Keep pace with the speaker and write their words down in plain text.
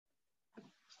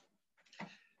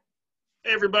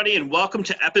Hey, everybody, and welcome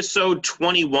to episode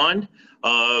 21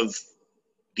 of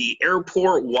the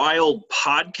Airport Wild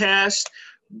podcast.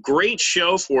 Great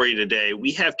show for you today.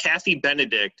 We have Kathy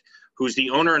Benedict, who's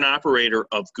the owner and operator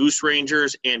of Goose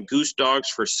Rangers and Goose Dogs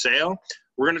for Sale.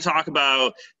 We're going to talk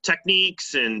about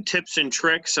techniques and tips and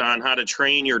tricks on how to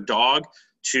train your dog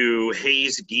to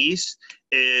haze geese,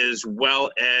 as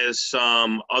well as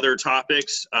some other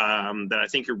topics that I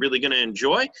think you're really going to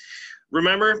enjoy.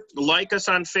 Remember, like us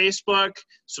on Facebook,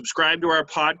 subscribe to our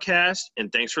podcast, and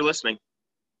thanks for listening.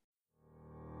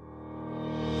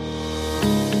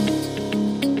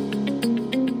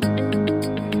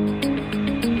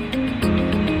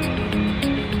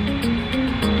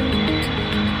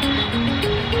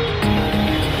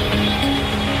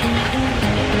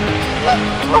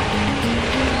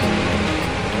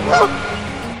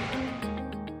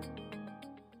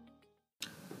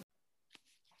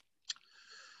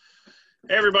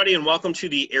 Hey, everybody, and welcome to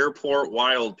the Airport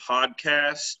Wild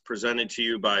podcast, presented to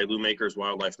you by Lou Makers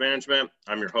Wildlife Management.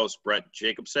 I'm your host, Brett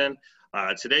Jacobson.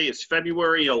 Today is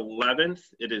February 11th.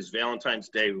 It is Valentine's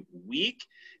Day week,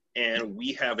 and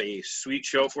we have a sweet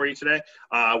show for you today.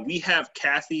 We have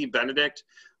Kathy Benedict,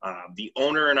 the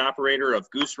owner and operator of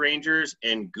Goose Rangers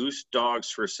and Goose Dogs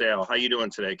for Sale. How you doing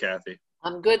today, Kathy?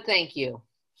 I'm good, thank you.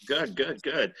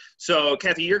 Good. So,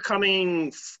 Kathy, you're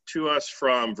coming to us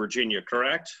from Virginia,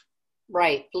 correct?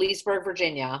 Right, Leesburg,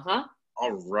 Virginia,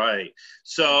 All right.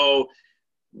 So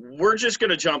we're just going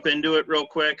to jump into it real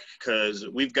quick because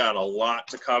we've got a lot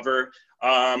to cover.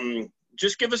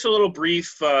 Just give us a little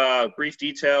brief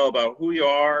detail about who you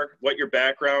are, what your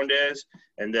background is,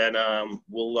 and then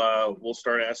we'll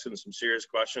start asking some serious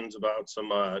questions about some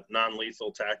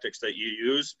non-lethal tactics that you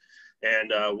use,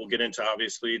 and we'll get into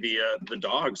obviously the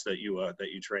dogs that you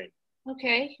train.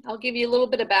 Okay, I'll give you a little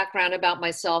bit of background about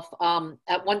myself.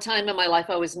 At one time in my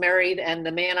life, I was married, and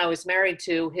the man I was married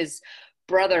to, his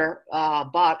brother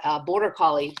bought a Border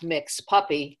Collie mix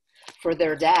puppy for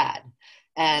their dad.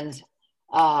 And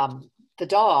the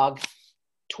dog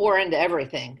tore into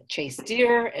everything. It chased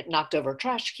deer, it knocked over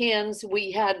trash cans.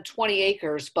 We had 20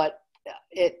 acres, but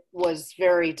it was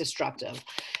very destructive.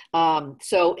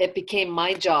 So it became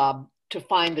my job to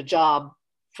find a job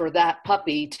for that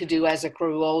puppy to do as it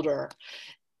grew older,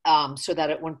 so that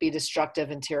it wouldn't be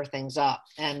destructive and tear things up.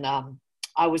 And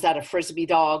I was at a Frisbee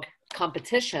dog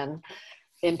competition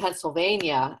in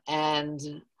Pennsylvania, and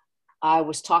I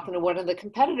was talking to one of the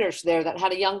competitors there that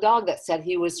had a young dog that said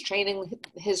he was training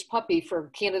his puppy for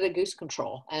Canada goose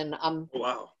control. And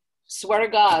Wow. Swear to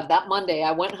God, that Monday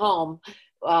I went home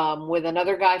with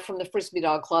another guy from the Frisbee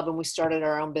Dog Club, and we started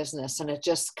our own business, and it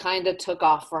just kind of took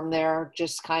off from there,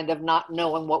 just kind of not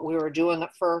knowing what we were doing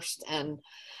at first and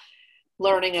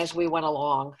learning as we went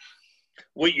along.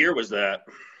 What year was that?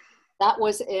 That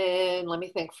was in, let me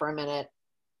think for a minute,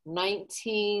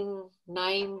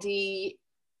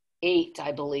 1998,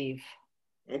 I believe.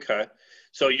 Okay.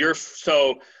 So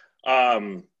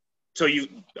you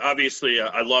obviously,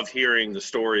 I love hearing the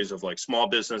stories of like small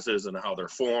businesses and how they're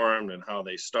formed and how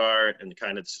they start and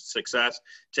kind of success.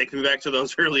 Take me back to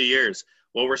those early years.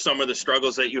 What were some of the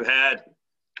struggles that you had?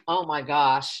 Oh my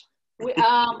gosh.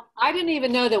 I didn't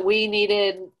even know that we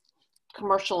needed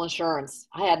commercial insurance.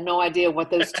 I had no idea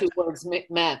what those two words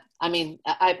meant. I mean,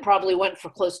 I probably went for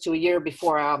close to a year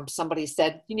before somebody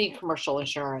said, you need commercial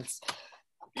insurance.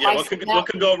 Yeah, what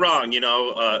could go wrong? You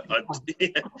know, a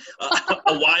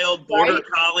wild border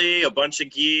collie, a bunch of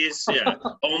geese, yeah,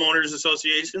 homeowners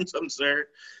associations, I'm sure.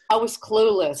 I was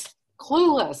clueless.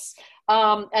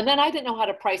 And then I didn't know how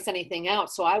to price anything out.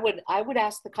 So I would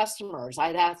ask the customers,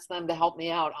 I'd ask them to help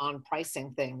me out on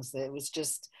pricing things. It was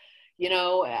just, you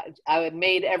know, I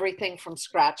made everything from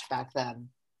scratch back then.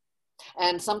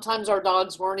 And sometimes our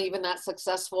dogs weren't even that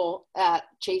successful at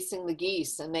chasing the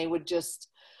geese, and they would just,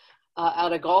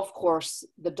 at a golf course,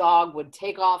 the dog would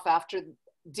take off after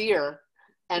deer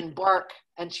and bark,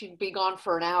 and she'd be gone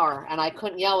for an hour, and I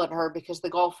couldn't yell at her because the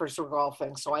golfers were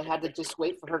golfing, so I had to just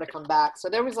wait for her to come back. So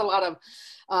there was a lot of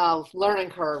learning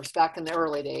curves back in the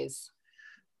early days.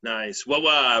 Nice.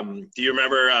 Well, do you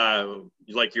remember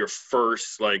like your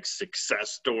first like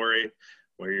success story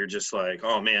where you're just like,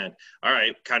 oh man, all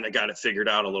right, kind of got it figured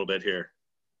out a little bit here?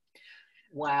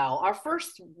 Wow. Our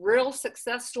first real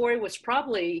success story was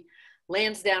probably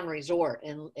Lansdowne Resort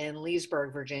in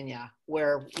Leesburg, Virginia,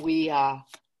 where we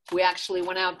actually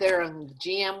went out there, and the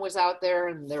GM was out there,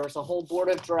 and there was a whole board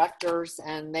of directors,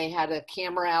 and they had a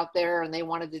camera out there, and they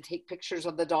wanted to take pictures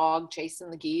of the dog chasing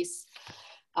the geese.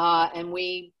 And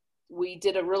we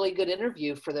did a really good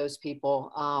interview for those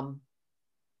people.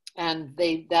 and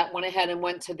that went ahead and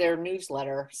went to their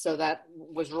newsletter. So that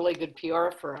was really good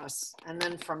PR for us. And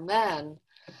then from then,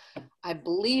 I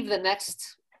believe the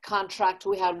next contract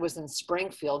we had was in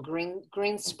Springfield.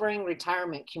 Green Spring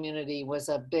Retirement Community was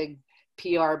a big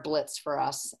PR blitz for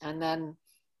us. And then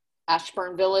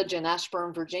Ashburn Village in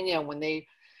Ashburn, Virginia,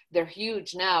 they're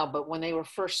huge now, but when they were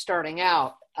first starting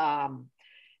out,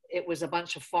 it was a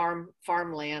bunch of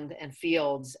farmland and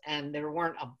fields, and there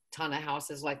weren't a ton of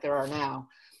houses like there are now.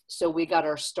 So we got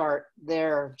our start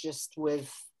there just with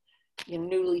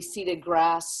newly seeded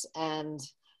grass and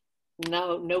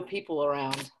no people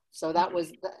around. So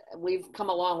we've come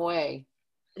a long way.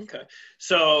 Okay.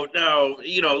 So now,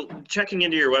 checking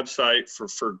into your website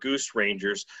for Goose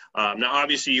Rangers, now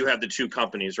obviously you have the two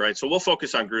companies, right? So we'll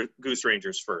focus on Goose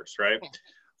Rangers first, right?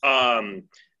 Okay.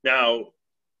 Now,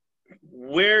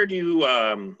 where do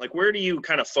you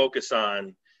kind of focus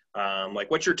on,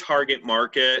 what's your target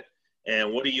market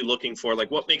and what are you looking for?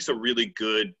 Like, what makes a really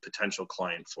good potential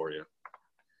client for you?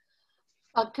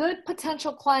 A good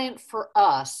potential client for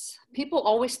us, people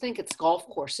always think it's golf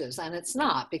courses, and it's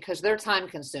not, because they're time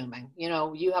consuming.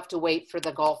 You have to wait for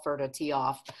the golfer to tee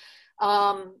off.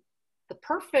 The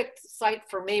perfect site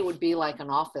for me would be like an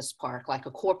office park, like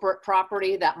a corporate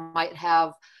property that might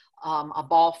have a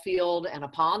ball field and a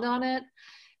pond on it,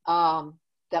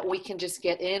 that we can just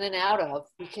get in and out of.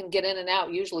 We can get in and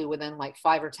out usually within like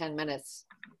 5 or 10 minutes.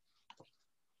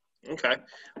 Okay.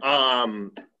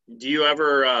 Do you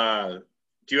ever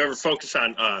focus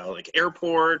on like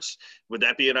airports? Would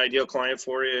that be an ideal client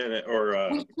for you?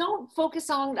 Or we don't focus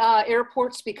on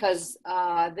airports because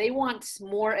they want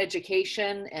more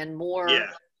education and more.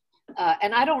 Yeah.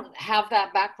 And I don't have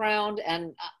that background,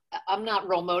 and I'm not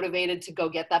real motivated to go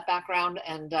get that background.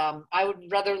 And I would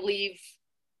rather leave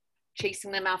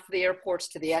chasing them out for the airports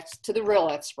to the real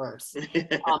experts.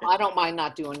 I don't mind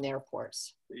not doing the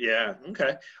airports. Yeah.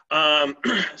 Okay.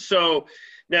 So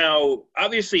now,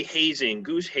 obviously,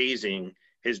 goose hazing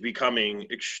is becoming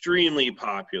extremely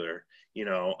popular.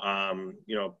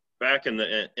 Back in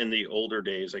the older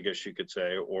days, I guess you could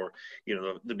say, or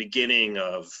the beginning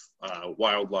of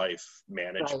wildlife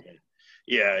management. Right.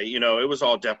 Yeah. It was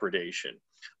all depredation.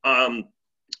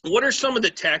 What are some of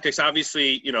the tactics,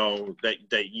 obviously,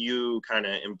 that you kind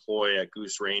of employ at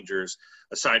Goose Rangers,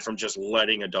 aside from just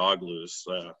letting a dog loose?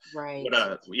 Right.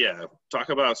 Talk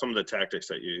about some of the tactics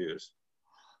that you use.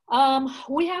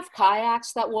 We have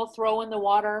kayaks that we'll throw in the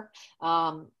water.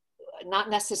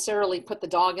 Not necessarily put the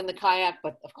dog in the kayak,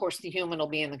 but of course the human will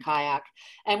be in the kayak.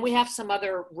 And we have some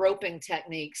other roping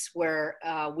techniques where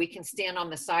we can stand on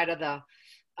the side of the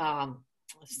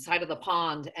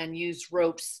pond and use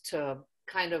ropes to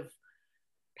kind of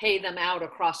pay them out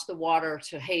across the water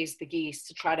to haze the geese,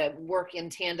 to try to work in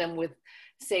tandem with,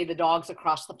 say, the dogs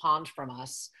across the pond from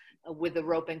us with the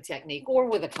roping technique or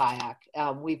with a kayak.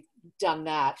 We've done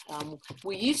that.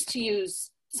 We used to use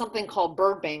something called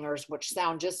bird bangers, which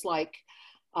sound just like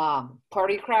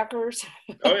party crackers.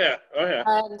 Oh yeah.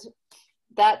 And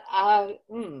that I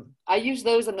used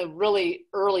those in the really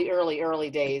early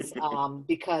days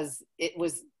because it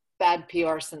was bad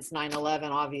PR since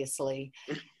 9/11, obviously.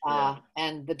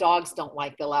 And the dogs don't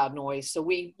like the loud noise. So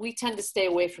we tend to stay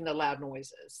away from the loud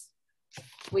noises.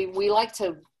 We like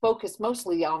to focus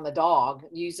mostly on the dog,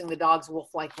 using the dog's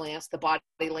wolf-like glance, the body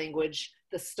language,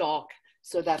 the stalk,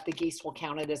 so that the geese will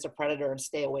count it as a predator and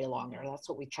stay away longer. That's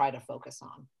what we try to focus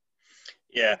on.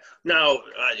 Yeah. Now,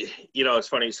 it's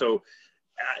funny. So,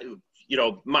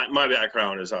 my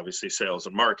background is obviously sales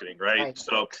and marketing, right?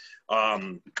 So,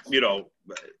 I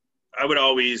would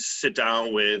always sit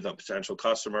down with a potential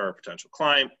customer or potential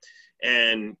client,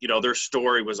 and, their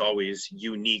story was always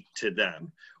unique to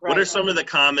them. Right. What are some of the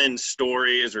common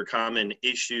stories or common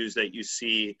issues that you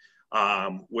see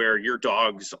where your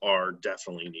dogs are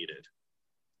definitely needed?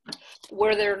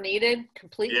 Where they're needed,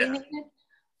 completely needed?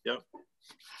 Yep.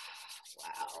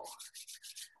 Wow.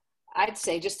 I'd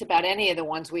say just about any of the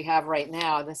ones we have right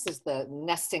now. This is the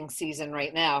nesting season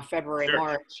right now, February, sure.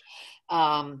 March.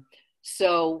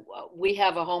 So we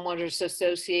have a homeowners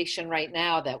association right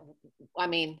now that,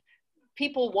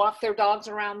 people walk their dogs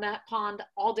around that pond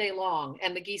all day long,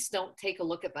 and the geese don't take a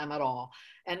look at them at all.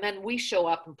 And then we show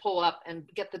up and pull up and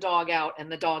get the dog out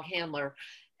and the dog handler,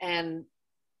 and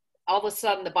all of a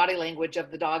sudden the body language of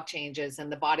the dog changes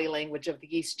and the body language of the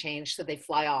geese change, so they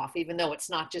fly off, even though it's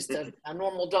not just a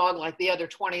normal dog like the other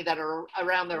 20 that are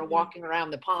around there walking around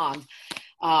the pond.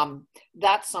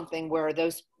 That's something where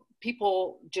those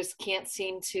people just can't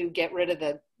seem to get rid of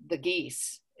the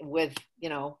geese with,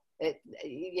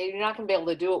 you're not going to be able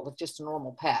to do it with just a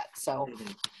normal pet. So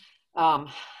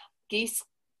geese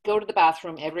go to the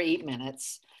bathroom every 8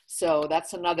 minutes. So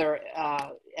that's another,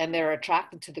 and they're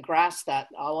attracted to the grass that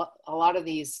a lot of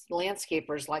these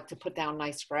landscapers like to put down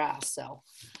nice grass. So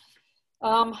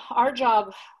our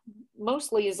job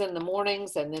mostly is in the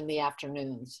mornings and in the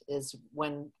afternoons is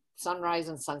when sunrise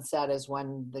and sunset is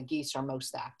when the geese are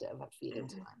most active at feeding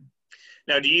time.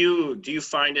 Now, do you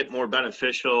find it more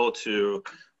beneficial to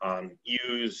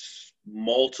use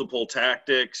multiple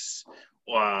tactics,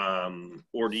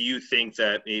 or do you think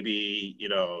that maybe,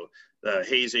 the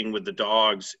hazing with the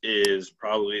dogs is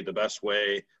probably the best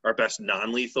way or best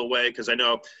non-lethal way? Because I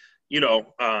know,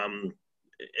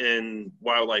 in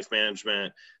wildlife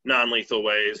management, non-lethal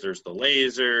ways, there's the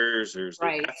lasers, there's the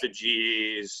Right.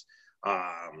 effigies,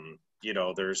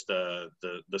 there's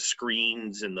the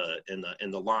screens and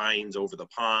the lines over the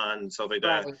pond and stuff like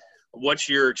that. Right. What's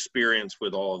your experience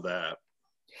with all of that?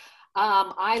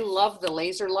 I love the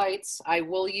laser lights. I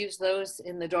will use those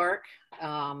in the dark.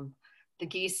 The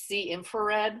geese see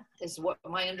infrared is what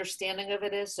my understanding of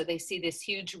it is. So they see this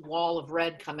huge wall of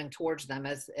red coming towards them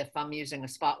as if I'm using a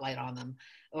spotlight on them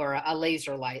or a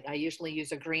laser light. I usually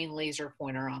use a green laser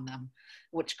pointer on them,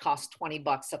 which costs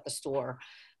 $20 at the store.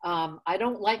 I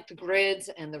don't like the grids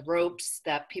and the ropes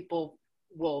that people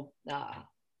will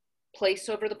place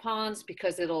over the ponds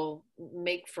because it'll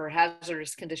make for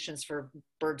hazardous conditions for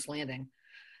birds landing.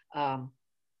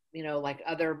 Like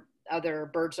other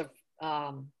birds of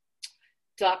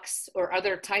ducks or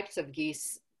other types of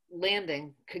geese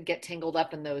landing could get tangled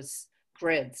up in those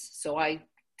grids. So I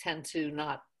tend to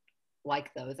not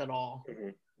like those at all. Mm-hmm.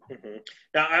 Mm-hmm.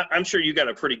 Now, I'm sure you got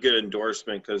a pretty good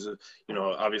endorsement because,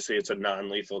 obviously it's a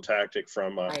non-lethal tactic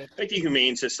from Right. like the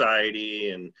Humane Society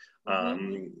and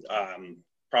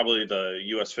probably the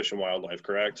U.S. Fish and Wildlife,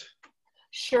 correct?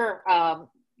 Sure.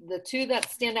 The two that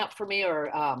stand out for me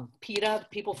are PETA,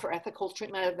 People for Ethical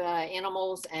Treatment of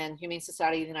Animals, and Humane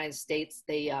Society of the United States.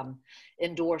 They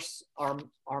endorse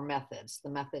our methods, the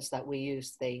methods that we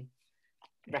use. They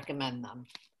recommend them.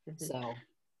 Mm-hmm. So.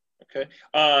 Okay.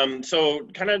 So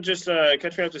kind of just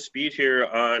catch me up to speed here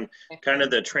on kind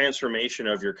of the transformation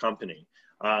of your company.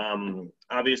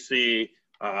 Obviously,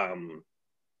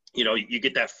 you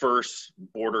get that first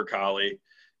border collie,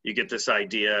 you get this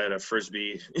idea at a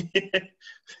Frisbee, at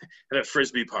a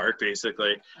Frisbee park,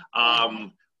 basically.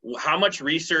 How much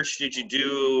research did you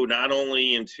do, not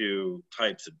only into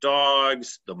types of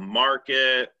dogs, the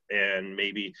market, and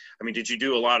maybe, did you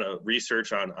do a lot of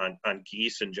research on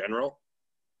geese in general?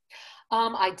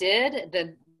 I did.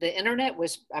 The internet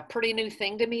was a pretty new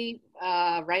thing to me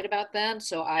right about then.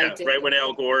 So I did. Right when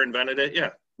Al Gore invented it.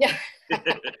 Yeah. Yeah,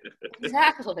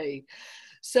 exactly.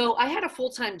 So I had a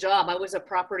full-time job. I was a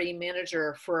property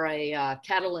manager for a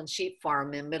cattle and sheep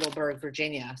farm in Middleburg,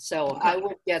 Virginia. So I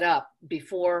would get up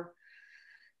before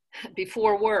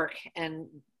work and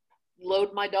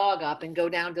load my dog up and go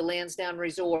down to Lansdowne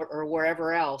Resort or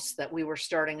wherever else that we were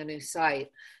starting a new site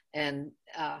and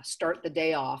start the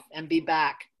day off and be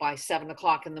back by 7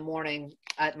 o'clock in the morning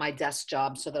at my desk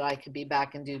job so that I could be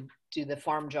back and do the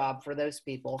farm job for those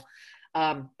people.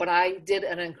 But I did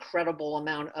an incredible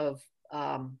amount of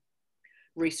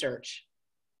research.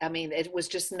 It was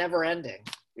just never ending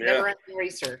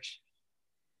research.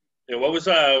 Yeah,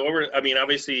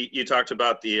 obviously you talked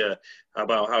about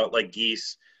about how like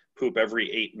geese poop every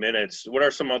 8 minutes. What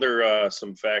are some other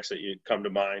some facts that you come to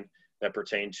mind that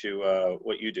pertain to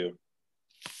what you do?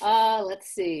 Let's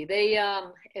see. They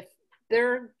if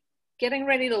they're getting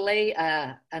ready to lay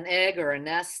an egg or a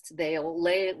nest, they'll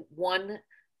lay one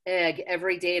egg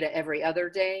every day to every other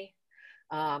day,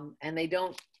 and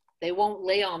they won't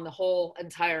lay on the whole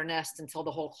entire nest until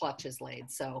the whole clutch is laid.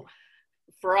 So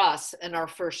for us in our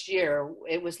first year,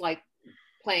 it was like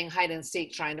playing hide and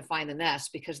seek trying to find a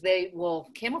nest because they will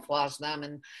camouflage them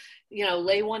and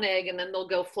lay one egg and then they'll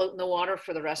go float in the water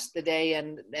for the rest of the day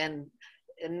and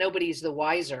nobody's the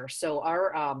wiser. So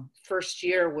our first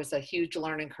year was a huge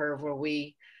learning curve where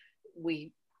we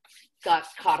got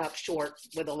caught up short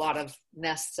with a lot of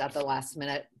nests at the last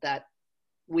minute that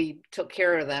we took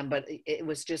care of them, but it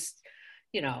was just,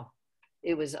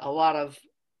 it was a lot of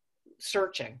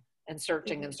searching and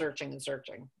searching and searching and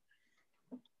searching.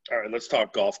 All right, let's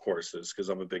talk golf courses because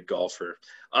I'm a big golfer,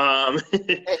 and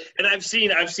I've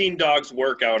seen dogs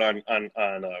work out on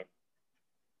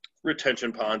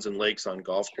retention ponds and lakes on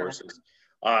golf courses.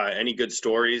 Any good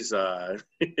stories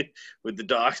with the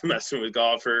dogs messing with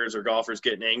golfers or golfers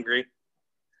getting angry?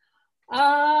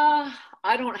 I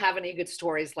don't have any good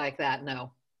stories like that.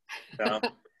 No. No.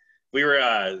 We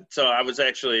were, so I was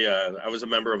actually, I was a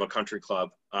member of a country club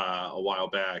a while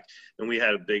back, and we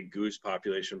had a big goose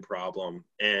population problem.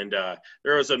 And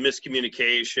there was a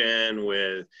miscommunication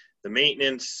with the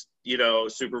maintenance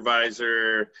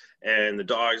supervisor and the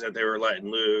dogs that they were letting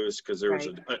loose because there was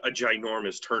Right. a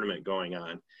ginormous tournament going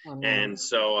on. Oh, no. And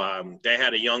so they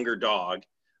had a younger dog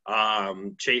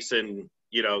chasing,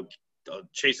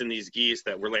 chasing these geese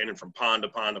that were landing from pond to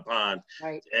pond to pond.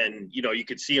 Right. And, you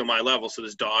could see them eye level. So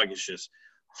this dog is just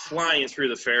flying through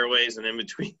the fairways and in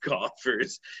between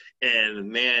golfers. And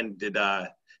man,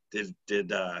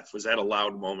 was that a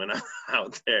loud moment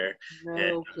out there? No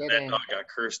And kidding. that dog got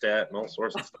cursed at and all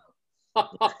sorts of stuff.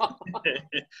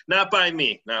 Not by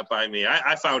me.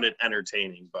 I found it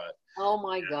entertaining, but. Oh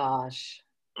my gosh.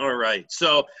 All right.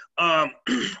 So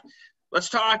let's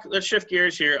shift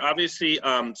gears here. Obviously,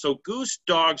 so Goose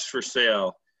Dogs for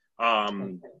Sale,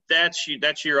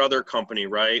 that's your other company,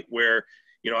 right? Where,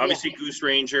 obviously Goose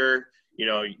Ranger,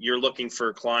 you're looking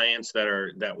for clients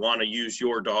that want to use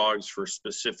your dogs for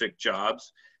specific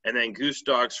jobs. And then Goose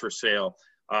Dogs for Sale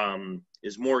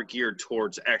is more geared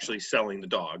towards actually selling the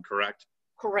dog, correct?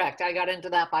 Correct. I got into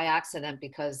that by accident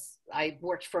because I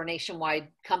worked for a nationwide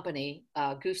company,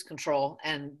 Goose Control,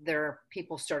 and their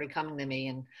people started coming to me,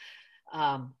 and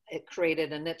it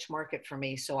created a niche market for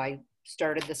me. So I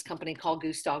started this company called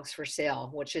Goose Dogs for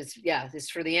Sale, which is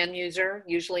for the end user.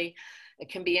 Usually it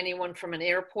can be anyone from an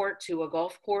airport to a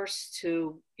golf course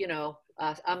to,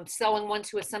 I'm selling one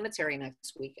to a cemetery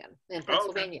next weekend in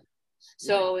Pennsylvania. Okay.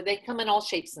 So they come in all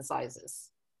shapes and sizes.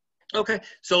 Okay,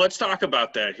 so let's talk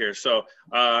about that here. So,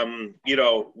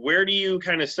 where do you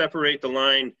kind of separate the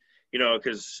line,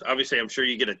 because obviously I'm sure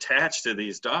you get attached to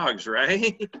these dogs,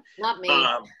 right? Not me.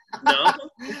 No?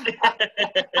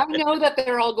 I know that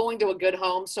they're all going to a good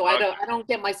home, so I don't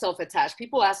get myself attached.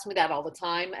 People ask me that all the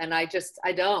time, and I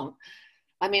don't.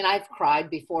 I mean, I've cried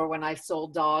before when I've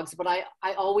sold dogs, but I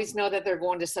always know that they're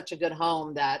going to such a good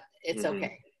home that it's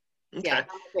okay. Yeah, I'm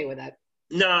okay with that.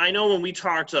 No, I know when we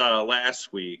talked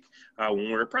last week when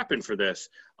we were prepping for this,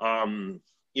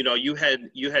 you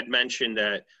had mentioned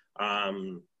that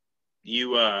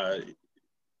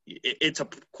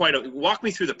walk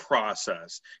me through the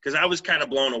process, because I was kind of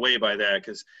blown away by that,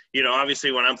 because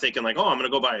obviously when I'm thinking like, oh, I'm gonna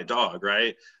go buy a dog,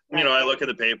 right? I look at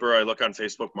the paper, I look on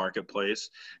Facebook Marketplace,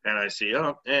 and I see,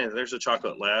 there's a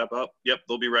chocolate lab. Oh, yep,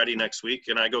 they'll be ready next week,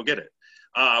 and I go get it.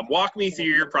 Walk me through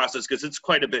your process, because it's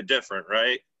quite a bit different,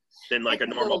 right, than like a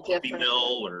normal puppy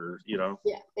mill, or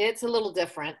Yeah, it's a little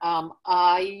different.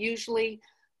 I usually,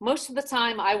 most of the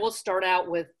time, I will start out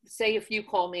with, say, if you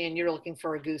call me and you're looking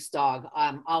for a goose dog,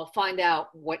 I'll find out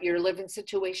what your living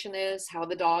situation is, how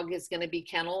the dog is going to be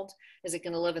kenneled. Is it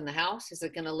going to live in the house? Is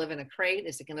it going to live in a crate?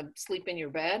 Is it going to sleep in your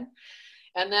bed?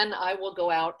 And then I will go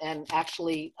out and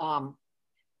actually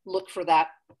look for that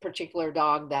particular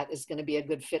dog that is going to be a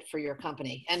good fit for your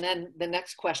company. And then the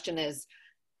next question is,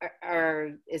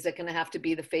 is it going to have to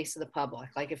be the face of the public?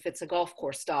 Like if it's a golf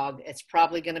course dog, it's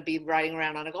probably going to be riding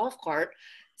around on a golf cart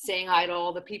saying hi to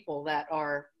all the people that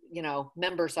are,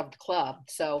 members of the club.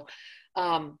 So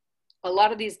a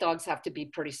lot of these dogs have to be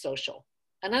pretty social.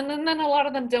 And then a lot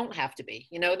of them don't have to be,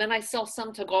 then I sell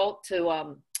some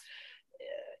to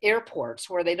airports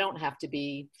where they don't have to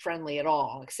be friendly at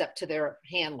all, except to their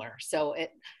handler. So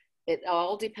it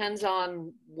all depends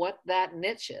on what that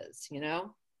niche is,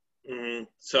 Mm-hmm.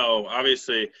 So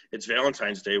obviously it's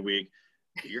Valentine's Day week.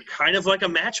 You're kind of like a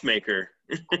matchmaker.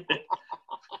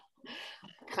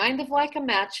 Kind of like a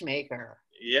matchmaker.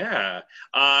 Yeah.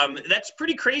 That's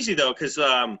pretty crazy though. Cause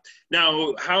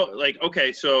now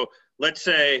so let's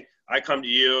say I come to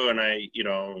you and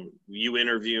you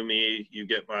interview me, you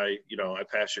get my, I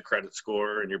pass your credit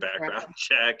score and your background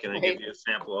check, and I give you a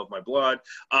sample of my blood.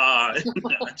 No, I'm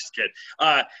just kidding.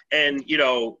 And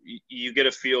you get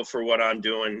a feel for what I'm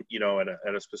doing,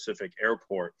 at a specific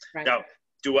airport. Right. Now,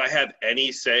 do I have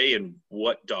any say in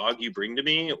what dog you bring to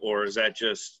me, or is that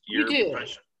just your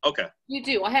profession? Okay. You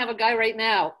do. I have a guy right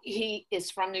now. He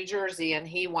is from New Jersey and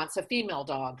he wants a female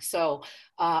dog. So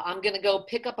I'm going to go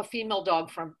pick up a female dog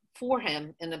for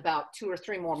him in about 2 or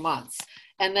 3 more months.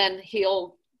 And then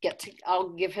I'll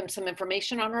give him some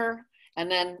information on her,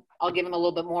 and then I'll give him a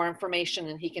little bit more information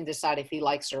and he can decide if he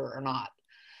likes her or not.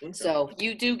 Okay. So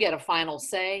you do get a final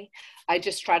say. I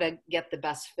just try to get the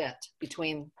best fit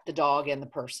between the dog and the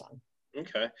person.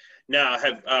 Okay. Now,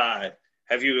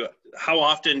 how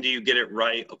often do you get it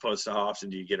right opposed to how often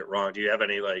do you get it wrong? Do you have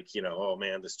any oh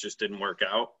man, this just didn't work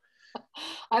out?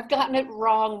 I've gotten it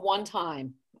wrong one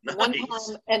time. Nice. One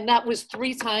time, and that was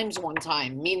 3 times one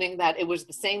time, meaning that it was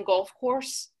the same golf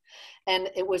course and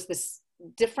it was this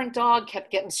different dog kept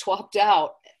getting swapped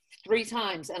out 3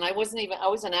 times. And I was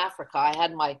in Africa. I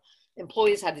had my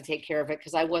employees had to take care of it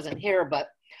because I wasn't here, but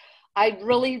I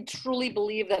really truly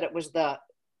believe that it was the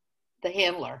the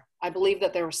handler. I believe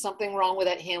that there was something wrong with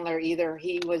that handler. Either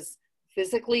he was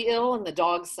physically ill and the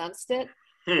dog sensed it,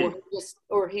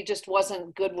 or he just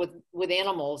wasn't good with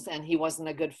animals and he wasn't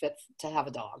a good fit to have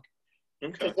a dog.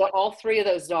 Okay. Because all three of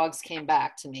those dogs came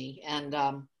back to me, and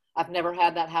I've never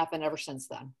had that happen ever since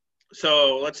then.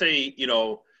 So let's say,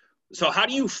 so how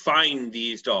do you find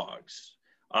these dogs?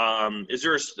 Is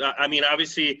there, I mean,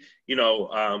 obviously,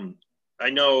 I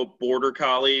know border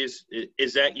collies.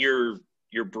 Is that your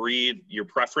breed, your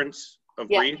preference of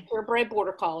breed? Yeah, purebred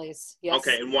border collies. Yes.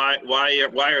 Okay, and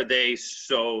why are they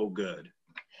so good?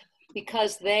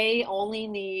 Because they only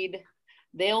need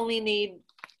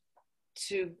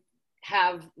to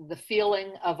have the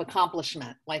feeling of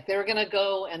accomplishment. Like they're going to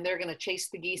go and they're going to chase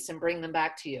the geese and bring them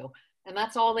back to you. And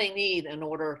that's all they need in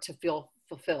order to feel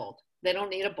fulfilled. They don't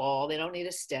need a ball. They don't need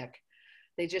a stick.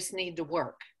 They just need to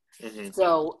work. Mm-hmm.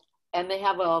 So, and they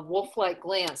have a wolf-like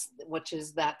glance, which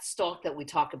is that stalk that we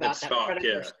talk about, that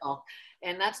predator stalk.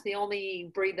 And that's the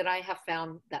only breed that I have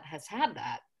found that has had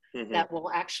that, that will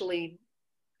actually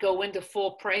go into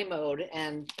full prey mode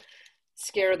and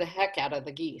scare the heck out of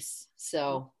the geese.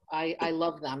 So I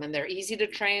love them, and they're easy to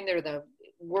train. They're the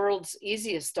world's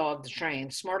easiest dog to train,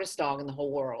 smartest dog in the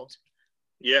whole world.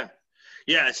 Yeah.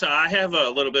 So I have a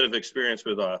little bit of experience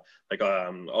with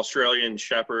Australian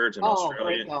Shepherds and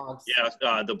Australian, great dogs.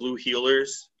 The blue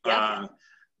heelers. Yep.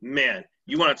 Man,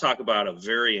 you want to talk about a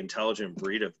very intelligent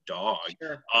breed of dog.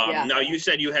 Sure. Now you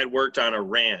said you had worked on a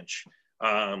ranch.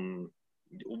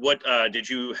 What did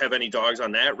you have any dogs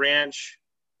on that ranch?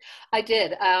 I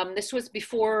did. This was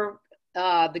before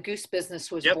the goose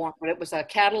business was born, but it was a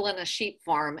cattle and a sheep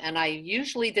farm, and I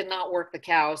usually did not work the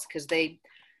cows because they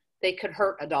could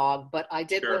hurt a dog, but I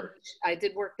did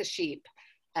work the sheep,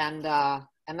 and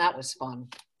that was fun.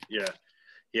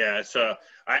 Yeah. So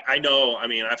I know. I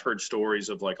mean, I've heard stories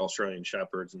of like Australian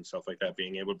Shepherds and stuff like that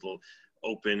being able to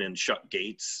open and shut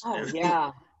gates. Oh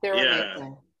yeah, they're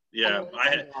amazing. Yeah,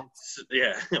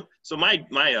 So my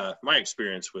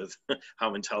experience with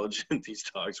how intelligent these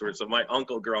dogs were. So my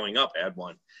uncle growing up had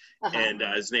one, and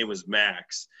his name was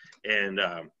Max, and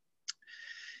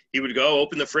he would go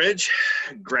open the fridge,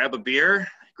 grab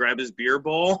his beer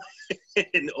bowl,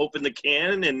 and open the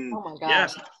can, and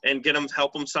and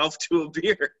help himself to a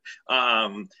beer.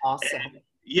 Awesome.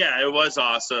 Yeah, it was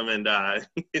awesome, and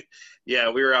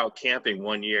we were out camping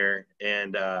one year,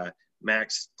 and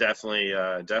Max definitely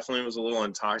was a little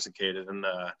intoxicated, and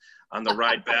on the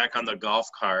ride back on the golf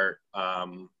cart,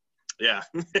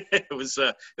 it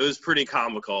was pretty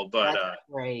comical, but that's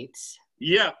great.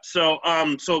 Yeah, so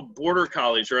border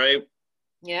collies, right?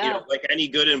 Yeah. Like any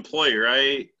good employee,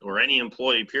 right, or any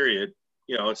employee, period.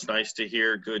 It's nice to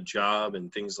hear good job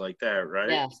and things like that, right?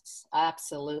 Yes,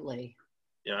 absolutely.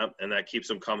 Yeah, and that keeps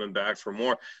them coming back for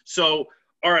more. So,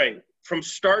 all right, from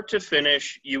start to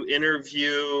finish, you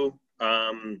interview,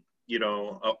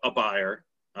 a buyer,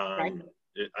 right.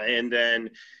 And then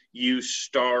you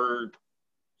start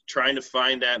trying to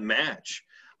find that match.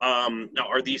 Now,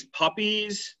 are these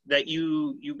puppies that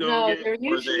you go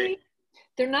get?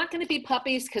 They're not going to be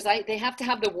puppies because they have to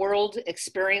have the world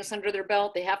experience under their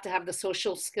belt. They have to have the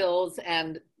social skills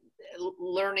and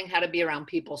learning how to be around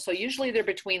people. So usually they're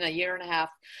between 1.5 years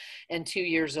and 2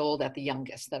 years old at the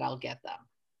youngest that I'll get them.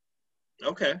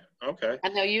 Okay.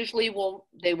 And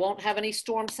they won't have any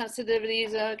storm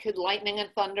sensitivities. Could lightning and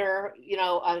thunder,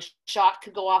 a shot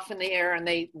could go off in the air and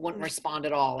they wouldn't respond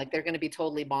at all. Like they're going to be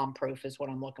totally bomb proof is what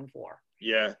I'm looking for.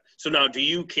 Yeah. So now, do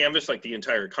you canvass like the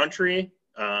entire country?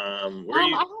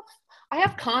 I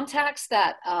have contacts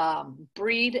that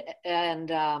breed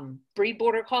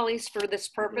border collies for this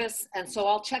purpose, and so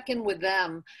I'll check in with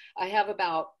them. I have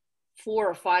about 4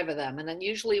 or 5 of them, and then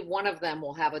usually one of them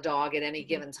will have a dog at any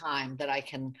given time that I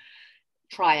can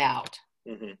try out.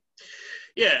 Mm-hmm.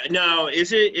 Yeah. Now,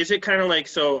 is it kind of like,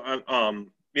 so?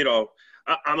 I'm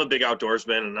a big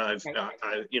outdoorsman, and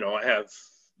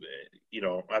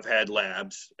I've had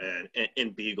labs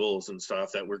and beagles and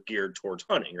stuff that were geared towards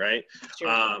hunting, right?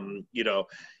 Sure.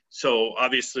 So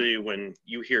obviously when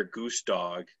you hear goose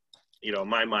dog,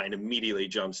 my mind immediately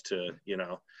jumps to,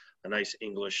 a nice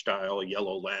English style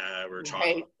yellow lab or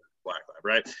chocolate black lab,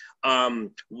 right?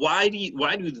 Why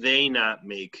do they not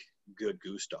make good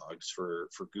goose dogs for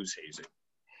goose hazing?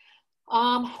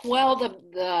 Well,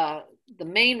 the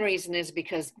main reason is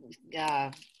because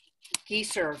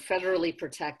geese are federally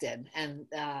protected, and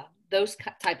those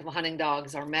type of hunting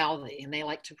dogs are mouthy, and they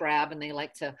like to grab, and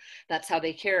that's how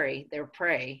they carry their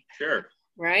prey. Sure.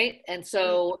 Right. And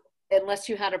so unless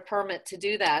you had a permit to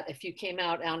do that, if you came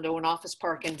out onto an office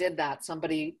park and did that,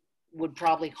 somebody would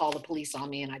probably call the police on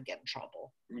me and I'd get in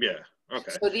trouble. Yeah.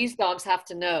 Okay. So these dogs have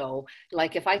to know,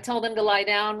 like if I tell them to lie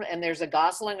down and there's a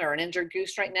gosling or an injured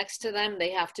goose right next to them,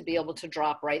 they have to be able to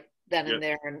drop right then and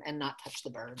Yep. there and not touch the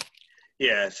bird.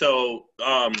 Yeah. So,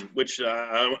 which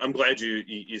I'm glad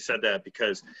you said that,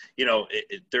 because, you know,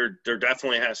 there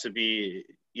definitely has to be,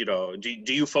 you know, do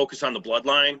you focus on the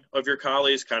bloodline of your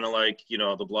collies? Kind of like, you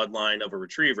know, the bloodline of a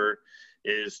retriever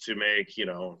is to make, you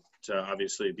know, to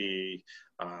obviously be,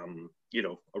 you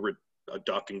know, a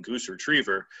duck and goose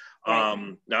retriever.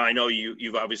 Right. Now I know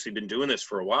you've obviously been doing this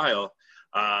for a while.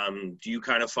 Do you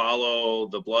kind of follow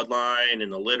the bloodline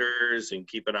and the litters and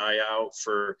keep an eye out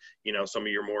for, you know, some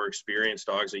of your more experienced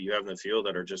dogs that you have in the field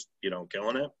that are just, you know,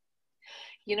 killing it?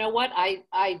 You know what?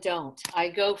 I don't. I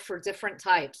go for different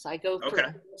types. I go for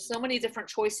Okay. so many different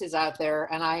choices out there,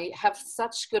 and I have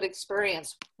such good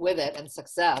experience with it and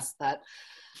success that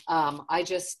I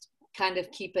just kind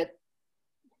of keep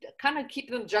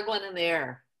them juggling in the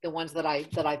air. The ones that I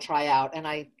try out, and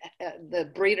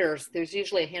the breeders. There's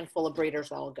usually a handful of breeders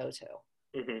that I'll go to.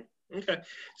 Mm-hmm. Okay.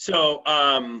 So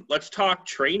let's talk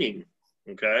training.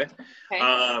 Okay.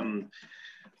 Okay.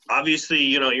 Obviously,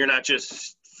 you know, you're not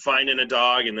just finding a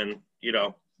dog and then, you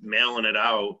know, mailing it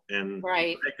out and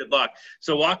Right. good luck.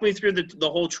 So walk me through the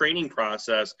whole training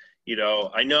process. You know,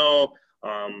 I know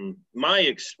my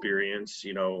experience,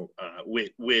 you know,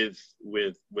 with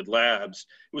labs,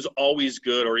 it was always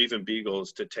good, or even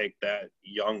beagles, to take that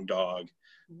young dog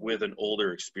with an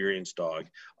older experienced dog.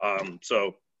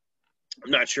 So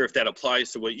I'm not sure if that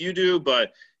applies to what you do,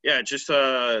 but yeah, just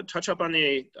touch up on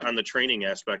the training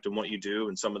aspect and what you do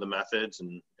and some of the methods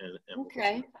and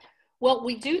Okay. Well,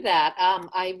 we do that.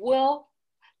 I will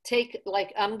take,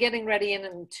 like, I'm getting ready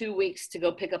in 2 weeks to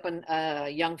go pick up a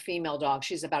young female dog.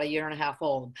 She's about 1.5 years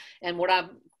old. And what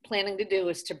I'm planning to do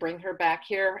is to bring her back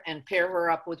here and pair her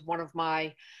up with one of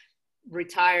my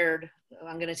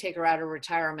I'm going to take her out of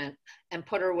retirement and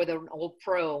put her with an old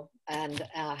pro and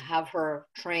have her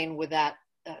train with that.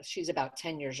 She's about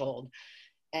 10 years old.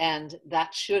 And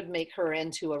that should make her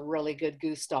into a really good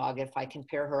goose dog if I can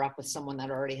pair her up with someone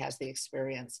that already has the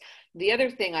experience. The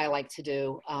other thing I like to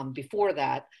do before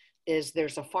that is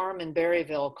there's a farm in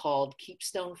Berryville called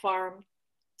Keepstone Farm.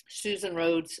 Susan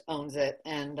Rhodes owns it,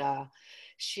 and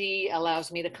she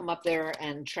allows me to come up there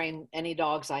and train any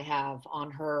dogs I have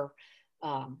on her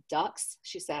ducks.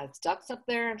 She has ducks up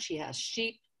there, and she has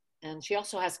sheep, and she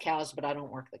also has cows, but I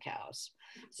don't work the cows.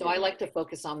 So I like to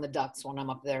focus on the ducks when I'm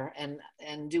up there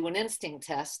and do an instinct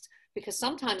test, because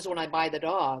sometimes when I buy the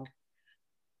dog,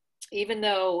 even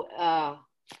though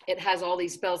it has all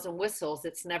these bells and whistles,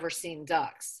 it's never seen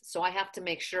ducks. So I have to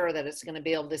make sure that it's going to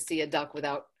be able to see a duck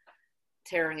without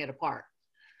tearing it apart.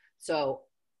 So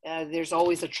there's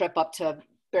always a trip up to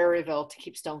Berryville to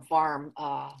Keepstone Farm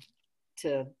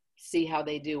to see how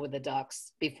they do with the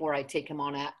ducks before I take them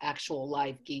on actual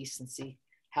live geese and see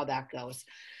how that goes.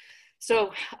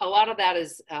 So a lot of that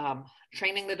is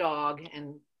training the dog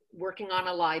and working on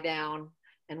a lie down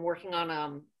and working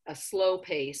on a slow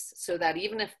pace, so that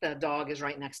even if the dog is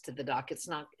right next to the duck, it's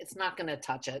not going to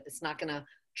touch it. It's not going to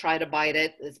try to bite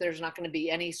it. There's not going to be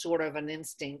any sort of an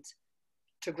instinct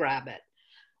to grab it.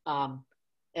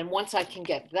 And once I can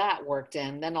get that worked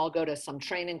in, then I'll go to some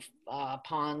training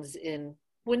ponds in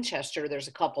Winchester. There's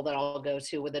a couple that I'll go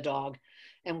to with a dog,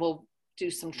 and we'll do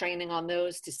some training on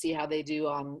those to see how they do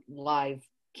on live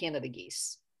Canada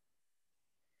geese.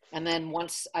 And then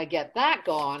once I get that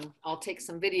going, I'll take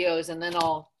some videos, and then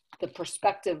the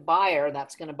prospective buyer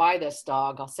that's going to buy this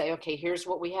dog, I'll say, okay, here's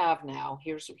what we have now.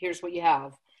 Here's what you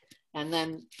have. And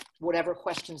then whatever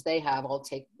questions they have, I'll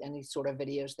take any sort of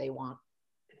videos they want.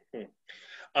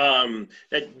 Do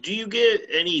you get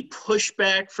any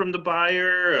pushback from the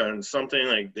buyer on something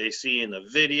like they see in the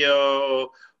video,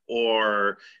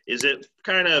 or is it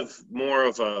kind of more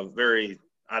of a very,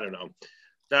 I don't know,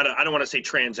 I don't want to say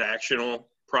transactional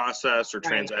process or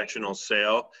transactional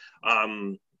sale?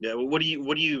 Yeah, what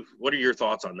are your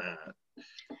thoughts on that?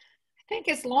 I think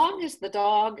as long as the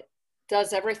dog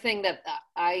does everything that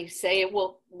I say it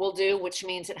will do, which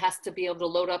means it has to be able to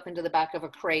load up into the back of a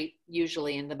crate,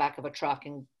 usually in the back of a truck,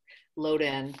 and load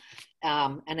in.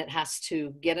 And it has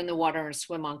to get in the water and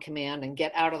swim on command and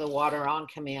get out of the water on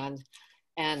command.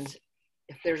 And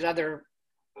if there's other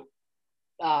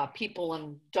people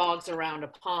and dogs around a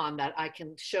pond that I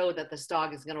can show that this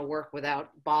dog is going to work without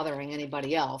bothering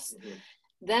anybody else,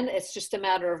 then it's just a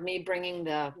matter of me bringing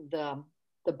the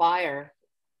buyer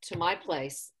to my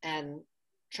place and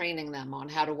training them on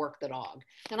how to work the dog.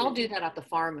 And I'll do that at the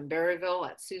farm in Berryville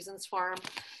at Susan's farm.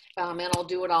 And I'll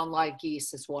do it on live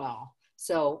geese as well.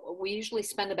 So we usually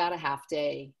spend about a half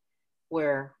day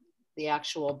where the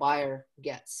actual buyer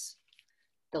gets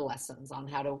the lessons on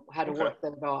how to Okay. work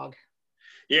their dog.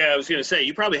 Yeah, I was going to say,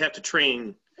 you probably have to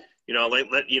train,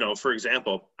 for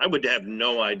example, I would have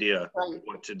no idea Right.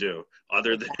 what to do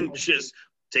other than Exactly. just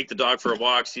take the dog for a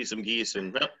walk, see some geese,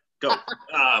 and go.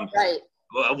 Right.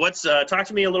 Talk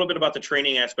to me a little bit about the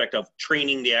training aspect of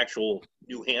training the actual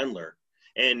new handler.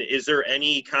 And is there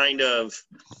any kind of,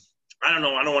 I don't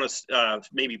know, I don't want to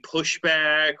maybe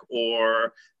pushback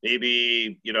or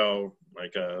maybe,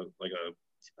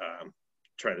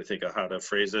 trying to think of how to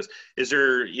phrase this. Is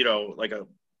there, a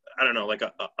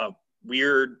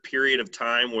weird period of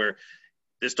time where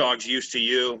this dog's used to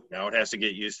you, now it has to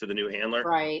get used to the new handler?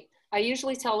 Right. I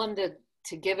usually tell them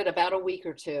to give it about a week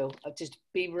or two. Just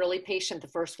be really patient the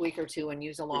first week or two and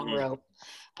use a long rope.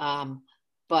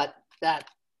 But that,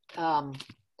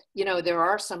 there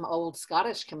are some old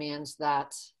Scottish commands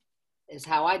that is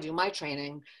how I do my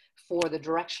training for the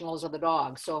directionals of the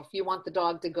dog. So if you want the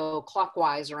dog to go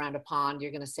clockwise around a pond,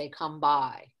 you're going to say, come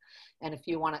by. And if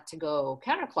you want it to go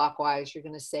counterclockwise, you're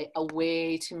going to say,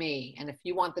 away to me. And if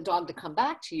you want the dog to come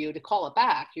back to you, to call it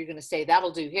back, you're going to say,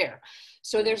 that'll do here.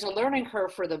 So there's a learning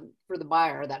curve for the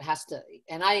buyer that has to,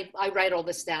 and I write all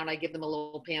this down. I give them a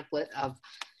little pamphlet of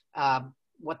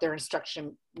what their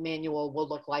instruction manual will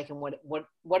look like and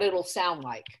what it'll sound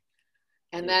like.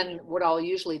 And then what I'll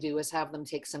usually do is have them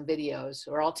take some videos,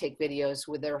 or I'll take videos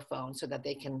with their phone so that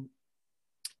they can,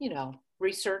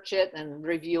 research it and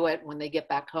review it when they get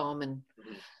back home and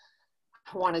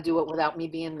want to do it without me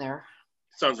being there.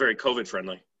 Sounds very COVID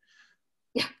friendly.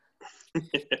 Yeah.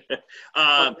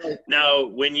 Now,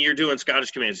 when you're doing Scottish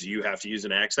commands, do you have to use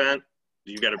an accent?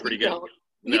 You got a pretty good.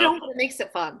 You don't, but it makes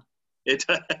it fun. It.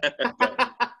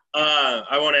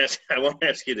 I won't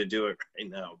ask you to do it right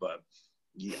now, but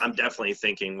I'm definitely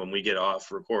thinking when we get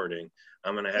off recording,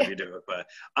 I'm going to have you do it. But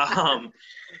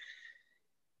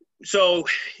so,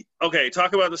 okay,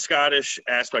 talk about the Scottish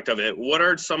aspect of it. What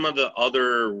are some of the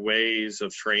other ways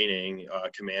of training,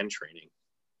 command training?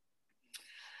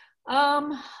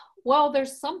 Well,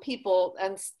 there's some people,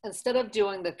 and instead of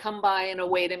doing the come by and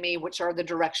away to me, which are the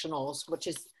directionals, which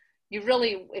is you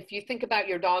really, if you think about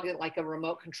your dog like a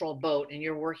remote control boat and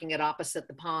you're working it opposite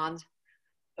the pond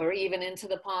or even into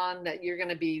the pond, that you're going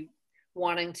to be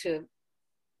wanting to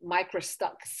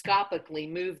microscopically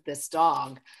move this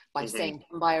dog by saying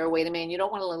come by or away to me, and you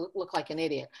don't want to look like an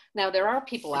idiot. Now, there are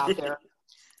people out there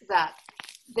that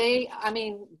they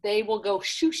will go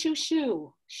shoo, shoo,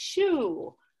 shoo,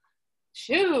 shoo,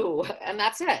 shoo, and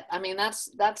that's it. I mean, that's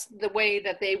the way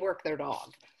that they work their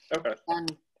dog. Okay.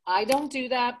 And I don't do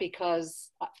that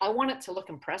because I want it to look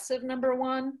impressive, number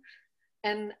one.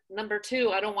 And number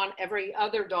two, I don't want every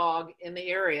other dog in the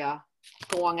area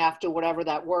going after whatever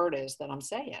that word is that I'm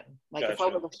saying. Like If I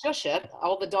were to shush it,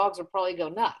 all the dogs would probably go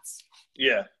nuts.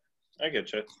 Yeah, I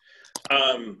get you.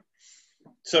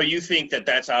 So you think that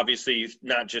that's obviously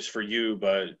not just for you,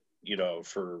 but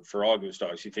for all goose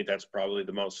dogs, you think that's probably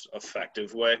the most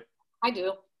effective way? I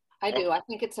do. I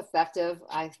think it's effective.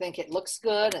 I think it looks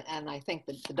good. And I think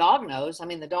that the dog knows. I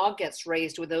mean, the dog gets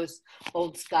raised with those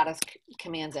old Scottish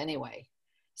commands anyway.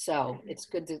 So it's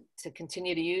good to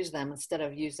continue to use them instead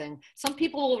of using, some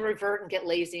people will revert and get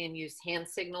lazy and use hand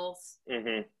signals.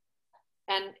 And,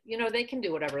 they can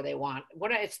do whatever they want.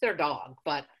 It's their dog,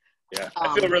 but. Yeah,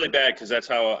 I feel really bad because that's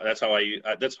how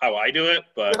I do it.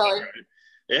 But really?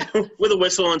 Yeah, with a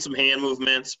whistle and some hand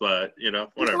movements, but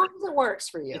whatever. As long as it works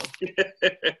for you.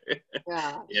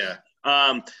 Yeah. Yeah.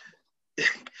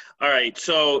 All right.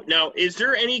 So now, is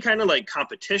there any kind of like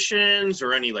competitions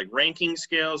or any like ranking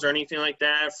scales or anything like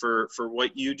that for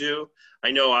what you do?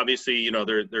 I know, obviously,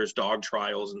 there's dog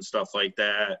trials and stuff like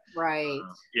that. Right.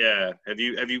 Yeah. Have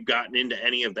you gotten into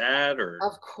any of that, or?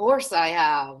 Of course I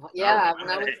have. Yeah.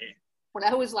 Right. When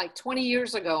I was like 20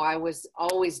 years ago, I was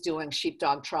always doing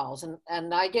sheepdog trials,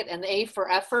 and I get an A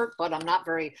for effort, but I'm not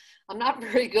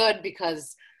very good,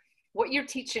 because what you're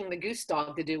teaching the goose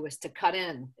dog to do is to cut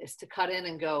in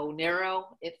and go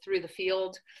narrow it through the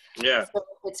field. Yeah. So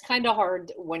it's kind of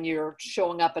hard when you're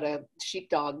showing up at a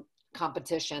sheepdog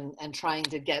competition and trying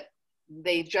to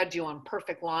they judge you on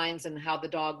perfect lines and how the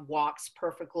dog walks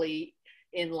perfectly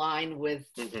in line with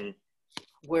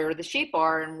where the sheep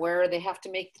are and where they have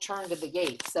to make the turn to the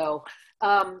gate. So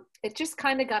it just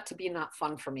kind of got to be not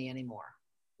fun for me anymore.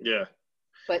 Yeah.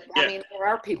 But yeah. I mean, there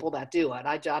are people that do it.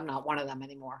 I'm not one of them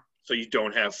anymore. So you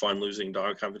don't have fun losing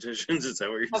dog competitions? Is that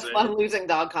what you're saying? Fun losing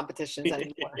dog competitions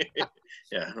anymore.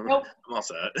 Yeah. Nope. I'm all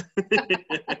set.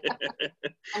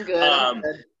 I'm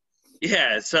good.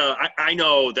 Yeah. So I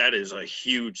know that is a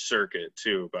huge circuit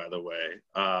too, by the way.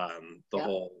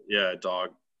 Whole dog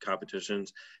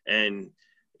competitions. And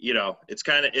it's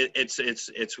kind of,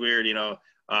 it's weird,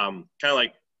 kind of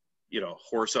like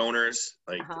horse owners,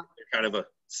 like Uh-huh. they're kind of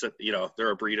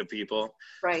they're a breed of people.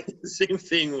 Right. Same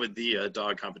thing with the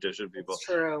dog competition people. It's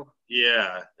true.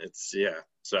 Yeah,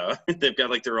 so they've got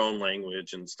like their own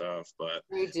language and stuff, but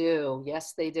They do.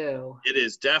 Yes, they do. it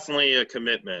is definitely a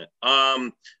commitment.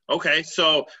 Okay,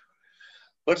 so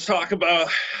let's talk about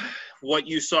what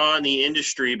you saw in the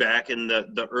industry back in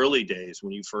the early days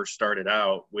when you first started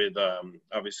out with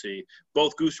obviously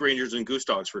both Goose Rangers and Goose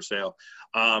Dogs for Sale.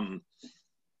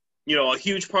 A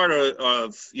huge part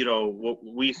of what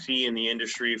we see in the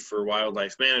industry for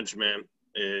wildlife management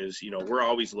is, we're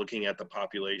always looking at the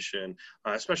population,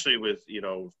 especially with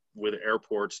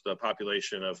airports, the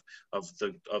population of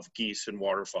geese and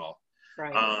waterfowl.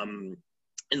 Right.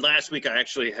 And last week I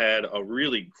actually had a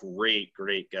really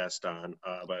great guest on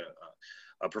by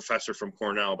a professor from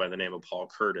Cornell by the name of Paul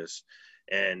Curtis.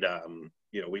 And,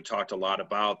 we talked a lot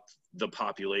about the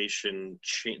population,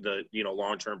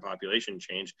 long-term population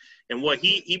change. And what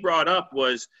he brought up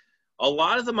was a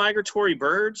lot of the migratory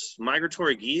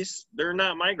geese, they're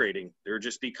not migrating. They're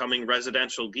just becoming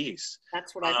residential geese.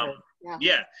 That's what I've heard. Yeah.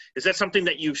 Yeah. Is that something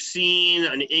that you've seen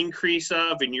an increase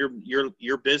of in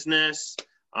your business?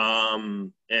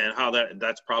 And how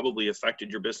that's probably affected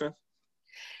your business?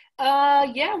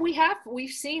 Yeah,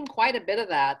 we've seen quite a bit of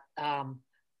that.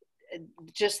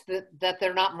 Just that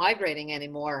they're not migrating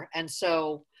anymore. And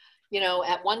so,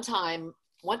 at once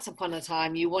upon a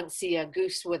time, you wouldn't see a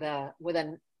goose with a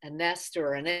nest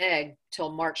or an egg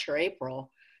till March or April.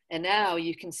 And now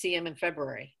you can see them in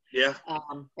February. Yeah.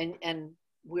 And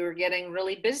we were getting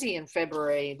really busy in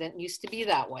February. That used to be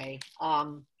that way.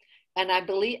 And I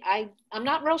believe, I'm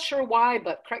not real sure why,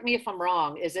 but correct me if I'm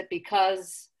wrong. Is it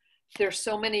because there's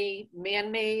so many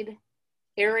man-made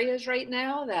areas right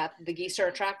now that the geese are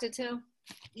attracted to?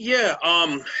 Yeah.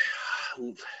 I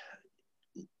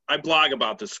blog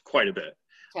about this quite a bit.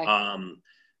 Okay.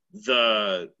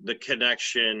 The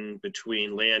connection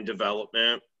between land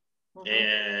development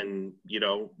and,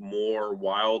 more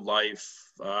wildlife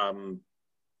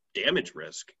damage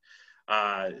risk.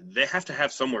 They have to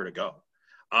have somewhere to go.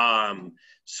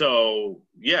 So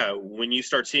yeah, when you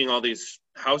start seeing all these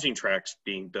housing tracts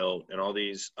being built and all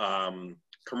these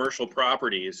commercial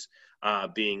properties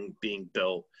being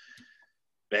built,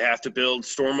 they have to build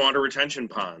stormwater retention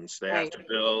ponds. They have to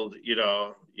build,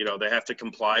 they have to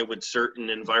comply with certain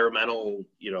environmental,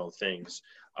 things.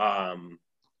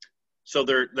 So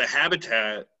the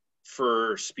habitat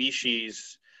for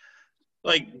species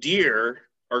like deer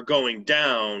are going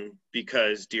down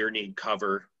because deer need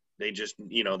cover. They just,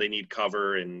 they need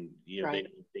cover, and,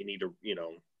 they need to,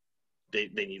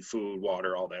 they need food,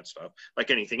 water, all that stuff, like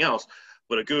anything else.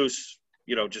 But a goose,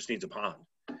 just needs a pond.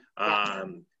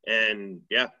 And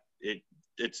yeah,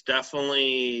 it's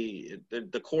definitely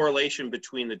the correlation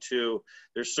between the two.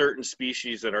 There's certain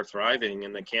species that are thriving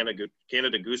in the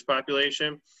Canada goose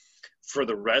population. For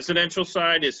the residential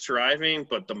side, is thriving,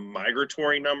 but the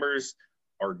migratory numbers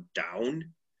are down.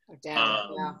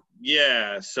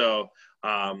 Yeah. So,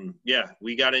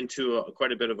 we got into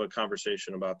quite a bit of a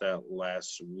conversation about that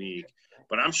last week,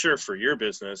 but I'm sure for your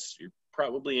business, you're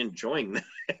probably enjoying that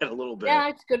a little bit. Yeah,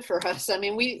 it's good for us. I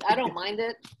mean, I don't mind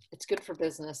it. It's good for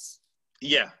business.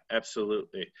 Yeah,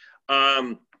 absolutely.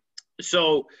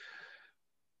 So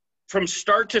from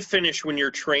start to finish, when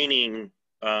you're training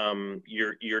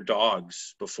your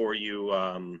dogs, before you,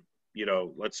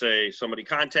 let's say somebody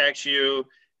contacts you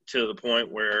to the point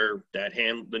where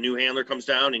the new handler comes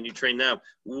down and you train them,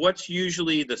 what's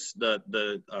usually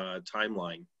the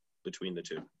timeline between the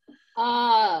two?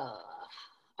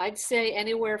 I'd say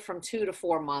anywhere from 2 to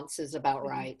 4 months is about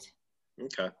right.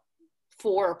 Okay.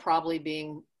 4 probably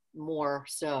being more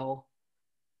so.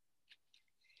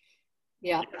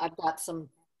 Yeah, I've got some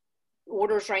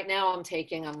orders right now I'm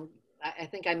taking. I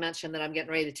think I mentioned that I'm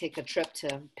getting ready to take a trip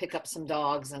to pick up some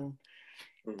dogs and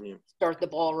start the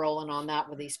ball rolling on that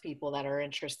with these people that are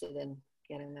interested in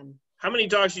getting them. How many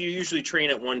dogs do you usually train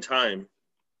at one time?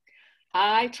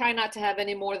 I try not to have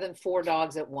any more than 4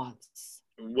 dogs at once.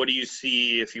 What do you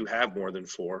see if you have more than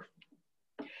 4?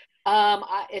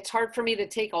 It's hard for me to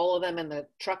take all of them in the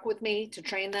truck with me to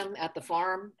train them at the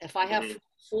farm. If I have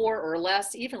 4 or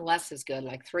less, even less is good,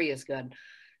 like 3 is good.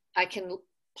 I can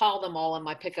pile them all in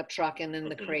my pickup truck and in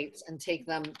the crates and take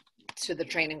them to the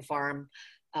training farm.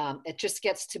 It just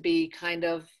gets to be kind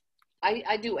of,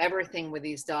 I do everything with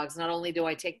these dogs. Not only do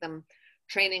I take them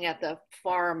training at the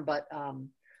farm, but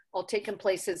I'll take them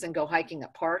places and go hiking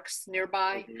at parks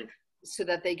nearby so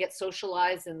that they get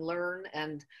socialized and learn.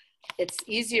 And it's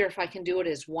easier if I can do it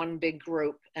as one big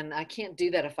group. And I can't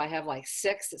do that if I have like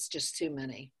 6, it's just too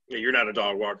many. Yeah, you're not a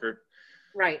dog walker.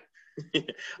 Right.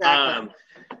 Exactly.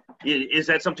 Is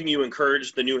that something you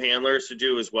encourage the new handlers to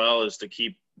do as well, is to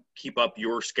keep up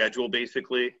your schedule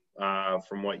basically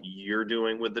from what you're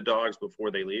doing with the dogs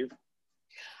before they leave?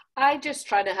 I just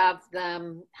try to have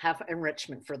them have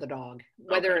enrichment for the dog.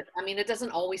 Whether, Okay. I mean, it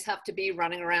doesn't always have to be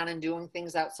running around and doing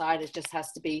things outside. It just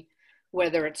has to be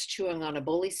whether it's chewing on a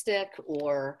bully stick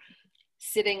or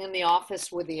sitting in the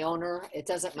office with the owner. It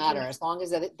doesn't matter Mhm. as long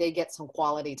as they get some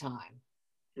quality time.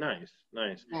 Nice,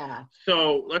 nice. Yeah.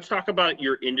 So let's talk about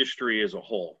your industry as a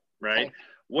whole, right? Okay.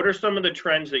 What are some of the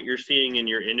trends that you're seeing in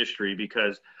your industry?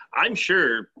 Because I'm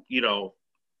sure,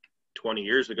 20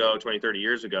 years ago, 20, 30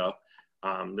 years ago,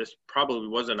 this probably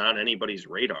wasn't on anybody's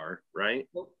radar, right?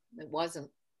 Nope, it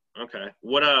wasn't. Okay.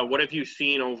 What have you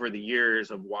seen over the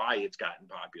years of why it's gotten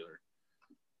popular?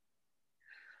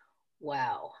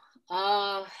 Wow.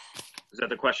 Is that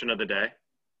the question of the day?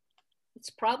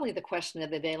 It's probably the question of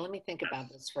the day. Let me think about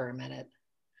this for a minute.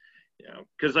 Yeah,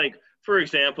 because like for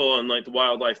example, in like the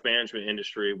wildlife management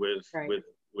industry with Right.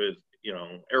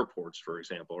 airports, for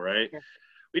example, right? Yeah.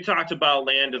 We talked about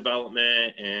land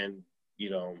development, and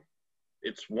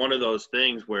it's one of those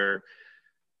things where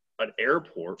an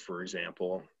airport, for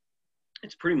example,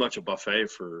 it's pretty much a buffet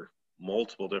for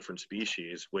multiple different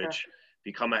species, Sure. which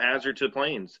become a hazard to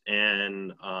planes.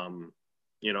 And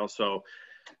so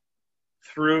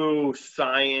through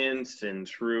science and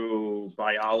through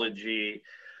biology,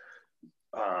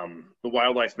 the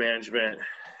wildlife management,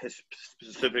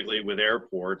 specifically with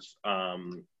airports,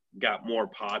 got more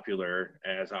popular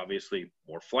as obviously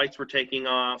more flights were taking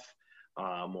off,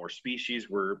 more species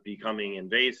were becoming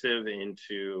invasive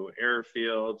into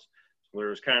airfields. So there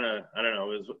was kind of, I don't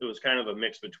know, it was kind of a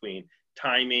mix between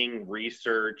timing,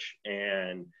 research,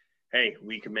 and hey,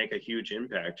 we can make a huge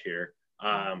impact here.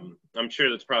 I'm sure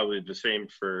that's probably the same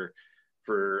for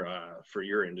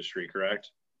your industry,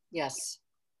 correct? Yes.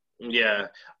 Yeah.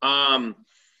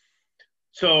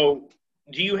 So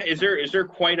is there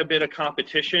quite a bit of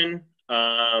competition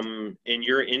in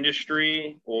your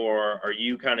industry, or are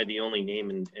you kind of the only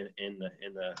name in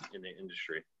the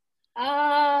industry?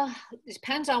 It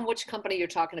depends on which company you're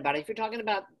talking about. If you're talking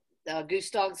about goose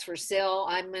dogs for sale,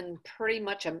 I'm in pretty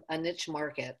much a niche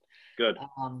market. Good.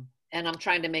 And I'm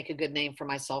trying to make a good name for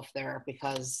myself there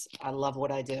because I love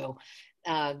what I do.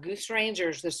 Goose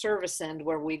Rangers, the service end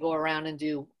where we go around and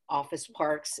do office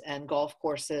parks and golf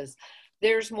courses,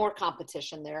 there's more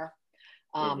competition there.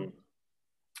 Mm-hmm.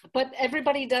 But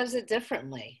everybody does it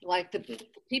differently. Like the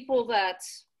people that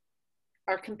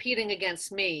are competing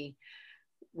against me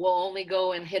will only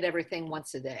go and hit everything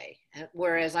once a day.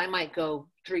 Whereas I might go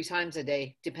 3 times a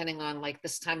day, depending on like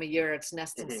this time of year, it's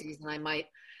nesting Mm-hmm. season. I might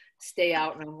stay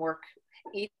out and work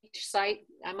each site.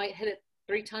 I might hit it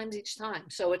 3 times each time.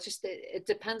 So it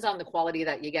depends on the quality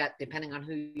that you get, depending on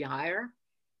who you hire.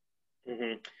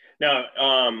 Mm-hmm. Now,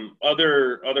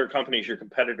 other companies, your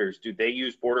competitors, do they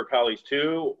use border collies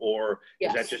too, or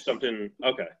is that Yes. just something?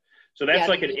 Okay, so that's Yeah,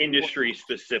 like they an use industry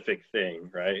specific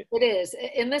thing, right? It is.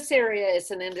 In this area,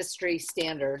 it's an industry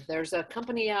standard. There's a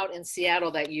company out in Seattle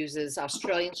that uses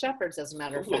Australian Shepherds, as a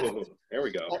matter of fact. Ooh, there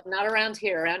we go. But not around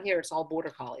here. Around here, it's all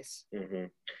border collies. Mm-hmm.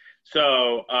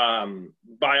 So,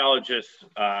 biologist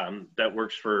that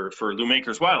works for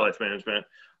Lewmakers Wildlife Management,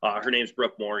 her name's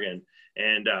Brooke Morgan,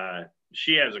 and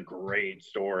she has a great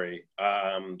story.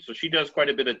 So she does quite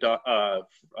a bit of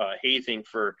hazing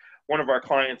for one of our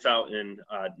clients out in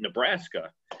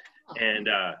Nebraska, and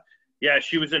yeah,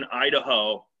 she was in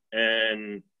Idaho,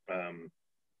 and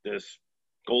this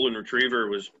golden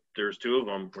retriever there's 2 of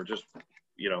them were just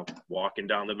walking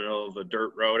down the middle of a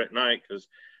dirt road at night, because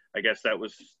I guess that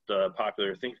was the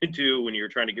popular thing to do when you were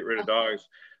trying to get rid of dogs,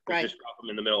 was Right. just drop them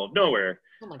in the middle of nowhere.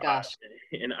 Oh my gosh.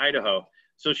 In Idaho.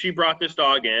 So she brought this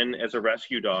dog in as a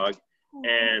rescue dog,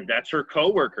 and that's her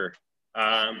coworker.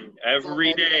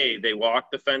 Every day they walk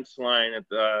the fence line at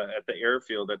the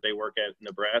airfield that they work at in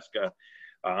Nebraska.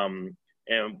 And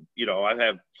I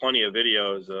have plenty of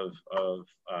videos of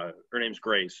her name's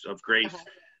Grace,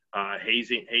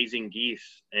 hazing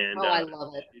geese, and I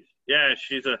love it. yeah,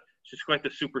 she's quite the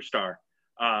superstar.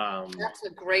 That's a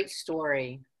great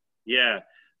story. Yeah.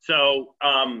 So,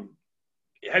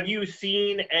 have you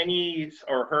seen any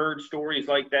or heard stories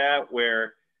like that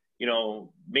where,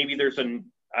 maybe there's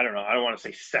I don't know, I don't want to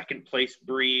say second place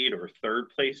breed or third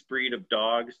place breed of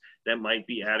dogs that might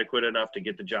be adequate enough to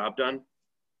get the job done?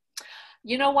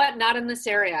 You know what? Not in this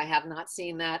area. I have not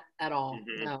seen that at all.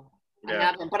 Mm-hmm. No, Yeah. I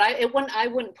haven't. But I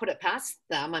wouldn't put it past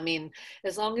them. I mean,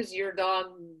 as long as your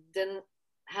dog didn't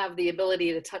have the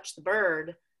ability to touch the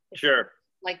bird, Sure.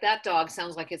 like that dog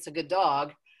sounds like it's a good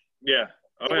dog. Yeah.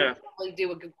 Oh, They yeah. would probably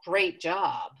do a great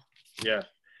job. Yeah.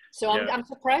 So I'm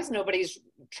surprised nobody's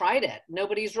tried it.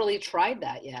 Nobody's really tried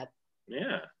that yet.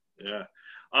 Yeah. Yeah.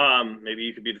 Maybe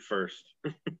you could be the first.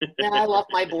 Yeah, I love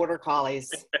my border collies.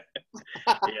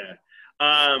 Yeah.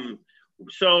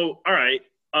 So, all right.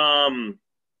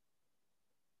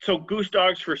 So Goose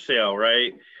Dogs for Sale,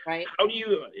 right? Right.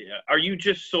 Are you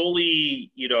just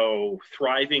solely,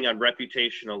 thriving on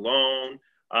reputation alone?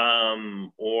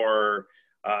 Or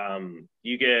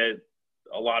you get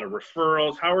a lot of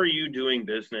referrals? How are you doing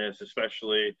business,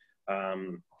 especially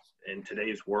in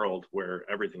today's world where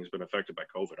everything's been affected by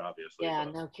COVID, obviously? Yeah,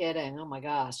 no kidding. Oh my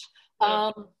gosh.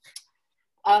 Yeah.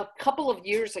 A couple of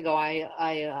years ago, I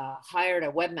hired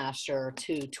a webmaster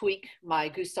to tweak my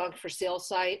Goose Dog for Sale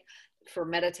site for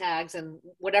meta tags and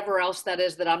whatever else that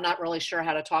is that I'm not really sure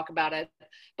how to talk about it,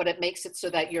 but it makes it so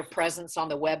that your presence on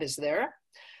the web is there.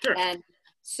 Sure. And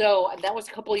so that was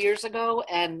a couple of years ago,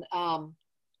 and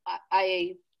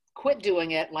I quit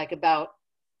doing it like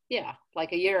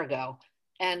a year ago.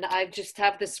 And I just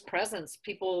have this presence.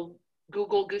 People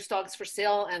Google Goose Dogs for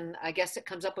Sale, and I guess it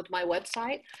comes up with my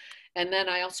website. And then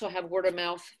I also have word of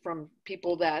mouth from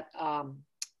people that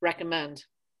recommend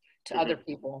to other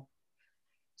people.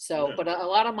 So, Yeah. but a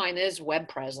lot of mine is web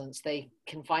presence. They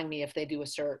can find me if they do a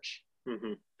search.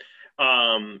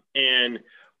 And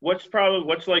what's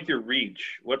like your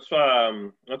reach? What's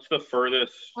the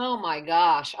furthest? Oh my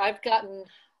gosh, I've gotten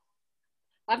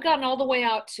all the way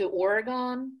out to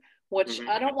Oregon, which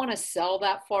I don't want to sell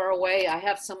that far away. I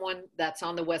have someone that's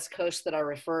on the West Coast that I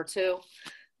refer to,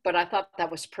 but I thought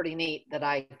that was pretty neat that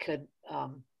I could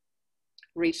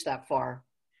reach that far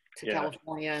to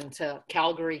California and to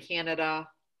Calgary, Canada.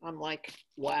 I'm like,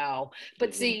 wow.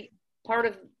 But see, part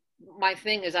of my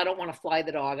thing is I don't want to fly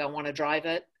the dog. I want to drive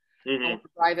it. I want to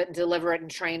drive it and deliver it and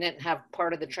train it and have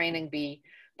part of the training be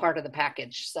part of the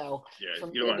package. So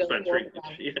you don't want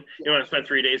to spend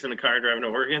 3 days in the car driving to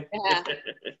Oregon. Yeah.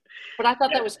 But I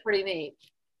thought that was pretty neat.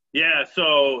 Yeah.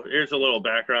 So here's a little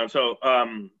background. So,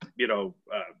 long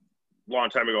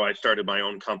time ago, I started my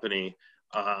own company,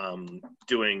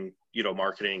 doing,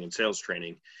 marketing and sales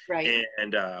training. Right.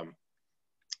 And,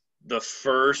 the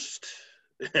first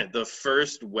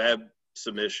web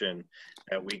submission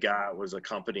that we got was a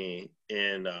company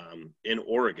in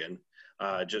Oregon,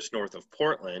 just north of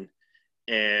Portland.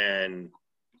 And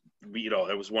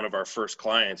it was one of our first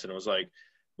clients, and it was like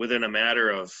within a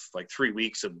matter of like 3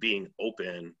 weeks of being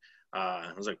open,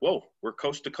 I was like, whoa, we're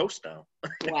coast to coast now.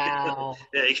 Wow.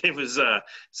 Yeah, it was,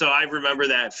 so I remember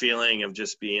that feeling of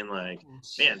just being like,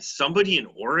 man, somebody in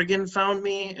Oregon found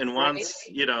me and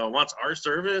wants our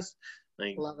service.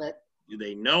 Like, love it.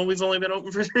 They know we've only been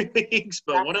open for 3 weeks,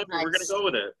 but whatever, nice. We're going to go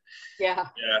with it. Yeah.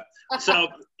 Yeah. So,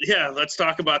 let's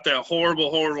talk about that horrible,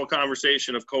 horrible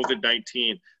conversation of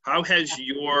COVID-19. How has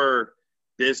your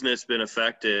business been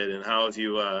affected, and how have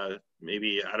you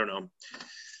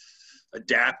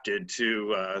adapted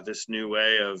to this new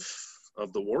way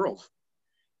of the world?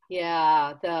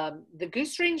 Yeah, the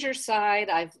Goose Ranger side,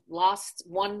 I've lost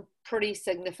one pretty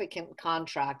significant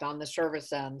contract on the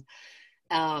service end.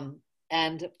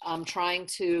 And I'm trying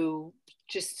to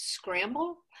just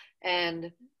scramble and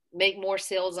make more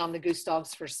sales on the Goose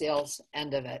Dogs for Sales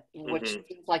end of it, which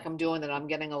seems like I'm doing that. I'm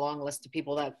getting a long list of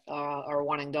people that are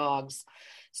wanting dogs.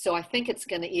 So I think it's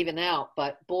going to even out.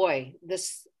 But boy,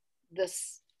 this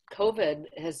COVID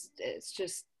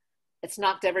it's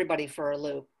knocked everybody for a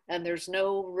loop, and there's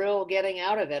no real getting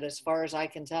out of it as far as I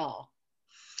can tell.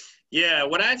 Yeah,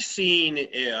 what I've seen,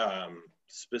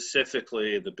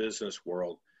 specifically the business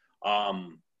world,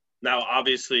 now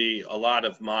obviously a lot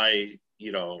of my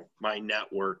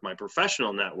network, my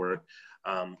professional network,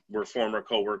 were former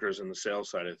coworkers in the sales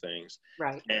side of things.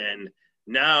 Right. And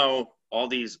now all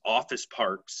these office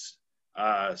parks,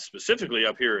 specifically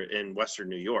up here in Western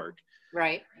New York,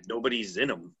 right, nobody's in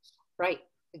them. Right.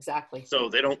 Exactly. So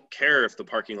they don't care if the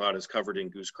parking lot is covered in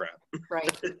goose crap.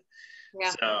 Right. Yeah.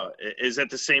 So is that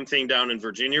the same thing down in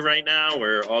Virginia right now,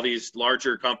 where all these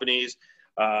larger companies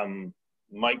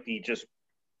might be just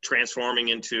transforming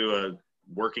into a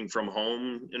working from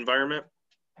home environment?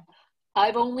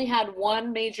 I've only had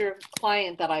one major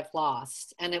client that I've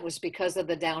lost, and it was because of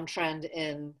the downtrend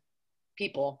in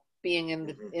people being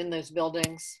in those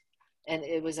buildings. And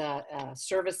it was a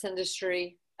service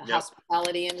industry, a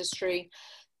hospitality industry.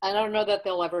 I don't know that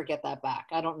they'll ever get that back.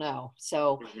 I don't know.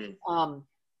 So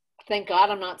thank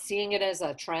God I'm not seeing it as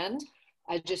a trend.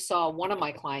 I just saw one of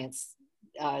my clients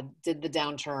did the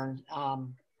downturn.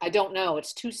 I don't know.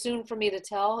 It's too soon for me to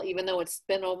tell, even though it's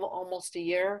been almost a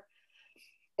year.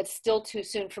 It's still too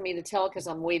soon for me to tell because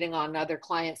I'm waiting on other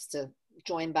clients to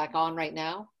join back on right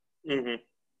now.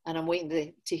 and I'm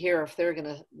waiting to hear if they're going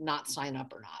to not sign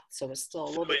up or not. So it's still a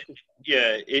little bit.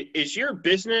 Yeah. Is your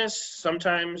business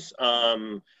sometimes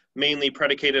mainly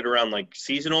predicated around like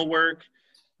seasonal work?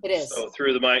 It is. So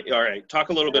all right. Talk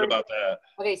a little bit about that.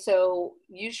 Okay. So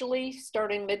usually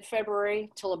starting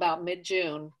mid-February till about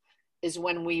mid-June is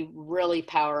when we really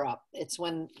power up. It's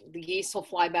when the geese will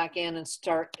fly back in and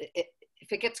start.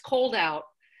 If it gets cold out,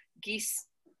 geese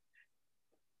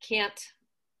can't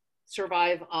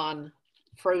survive on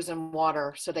frozen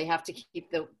water, so they have to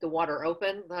keep the water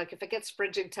open. Like if it gets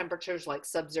frigid temperatures like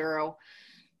sub-zero,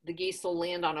 the geese will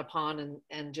land on a pond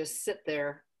and just sit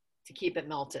there to keep it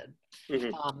melted.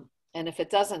 Mm-hmm. And if it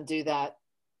doesn't do that,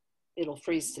 it'll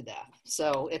freeze to death.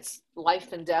 So it's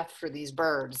life and death for these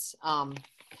birds.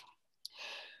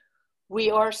 We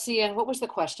are seeing, what was the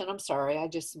question? I'm sorry, I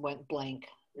just went blank.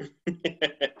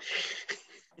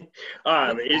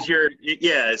 Is your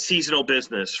seasonal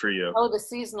business for you? Oh, the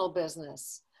seasonal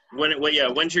business.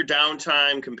 When's your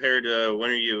downtime compared to when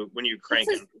are you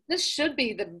cranking? This should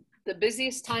be the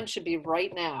busiest time. Should be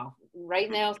right now.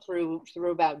 Right now through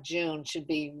about June should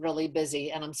be really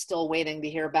busy, and I'm still waiting to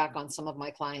hear back on some of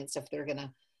my clients if they're going to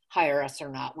hire us or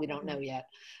not. We don't know yet.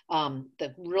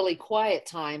 The really quiet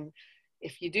time,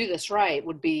 if you do this right,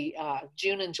 would be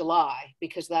June and July,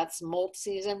 because that's molt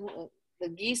season. The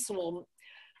geese will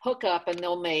hook up and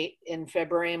they'll mate in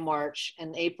February and March.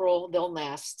 In April, they'll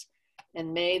nest.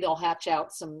 In May, they'll hatch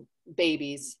out some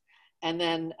babies. And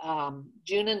then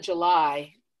June and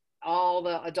July, all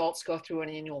the adults go through an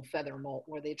annual feather molt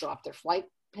where they drop their flight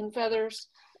pin feathers.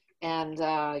 And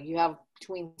you have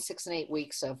between 6 and 8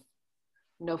 weeks of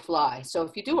no fly. So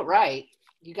if you do it right,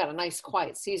 you got a nice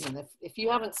quiet season. If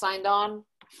you haven't signed on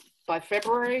by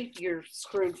February, you're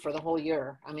screwed for the whole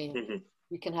year. I mean,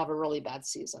 you can have a really bad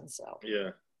season. So yeah,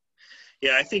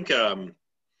 I think a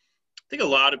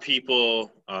lot of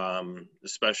people,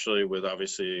 especially with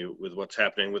what's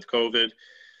happening with COVID,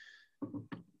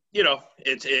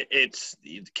 it's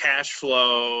cash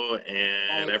flow,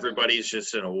 and everybody's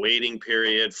just in a waiting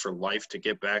period for life to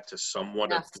get back to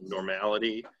somewhat of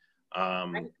normality.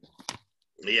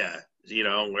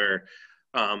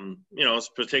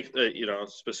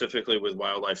 Specifically with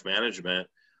wildlife management,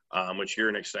 which you're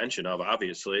an extension of,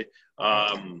 obviously.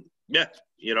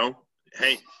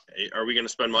 Hey, are we going to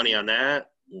spend money on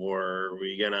that, or are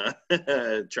we going to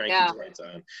try and keep the lights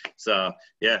on? So,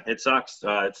 it sucks.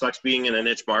 It sucks being in a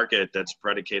niche market that's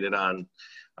predicated on,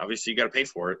 obviously, you got to pay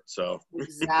for it. So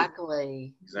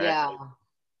Exactly. Yeah.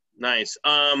 Nice.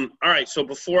 All right. So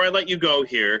before I let you go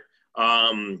here,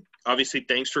 obviously,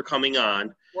 thanks for coming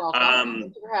on. Welcome.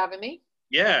 Thank you for having me.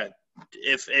 Yeah.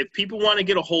 If people want to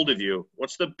get a hold of you,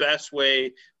 what's the best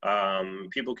way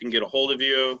people can get a hold of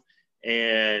you?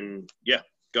 And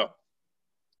go.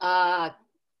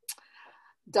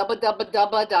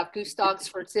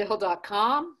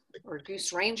 www.goosedogsforsale.com or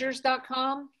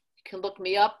gooserangers.com. You can look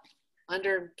me up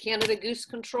under Canada Goose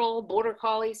Control, Border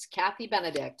Collies, Kathy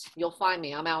Benedict. You'll find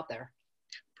me. I'm out there.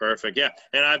 Perfect. Yeah.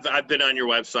 And I've been on your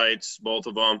websites, both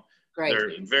of them. Great.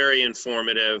 They're very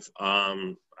informative.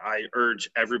 I urge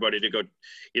everybody to go,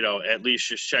 at least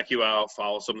just check you out,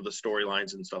 follow some of the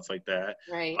storylines and stuff like that.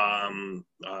 Right.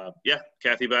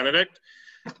 Kathy Benedict,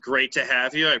 great to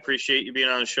have you. I appreciate you being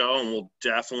on the show, and we'll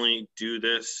definitely do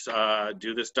this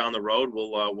down the road.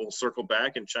 We'll circle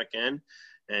back and check in,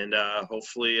 and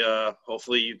hopefully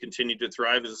you continue to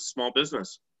thrive as a small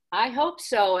business. I hope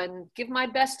so, and give my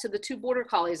best to the 2 border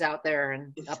collies out there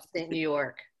in upstate New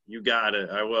York. You got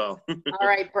it. I will. All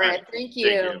right, Brett. Thank you.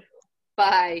 Thank you.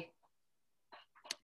 Bye.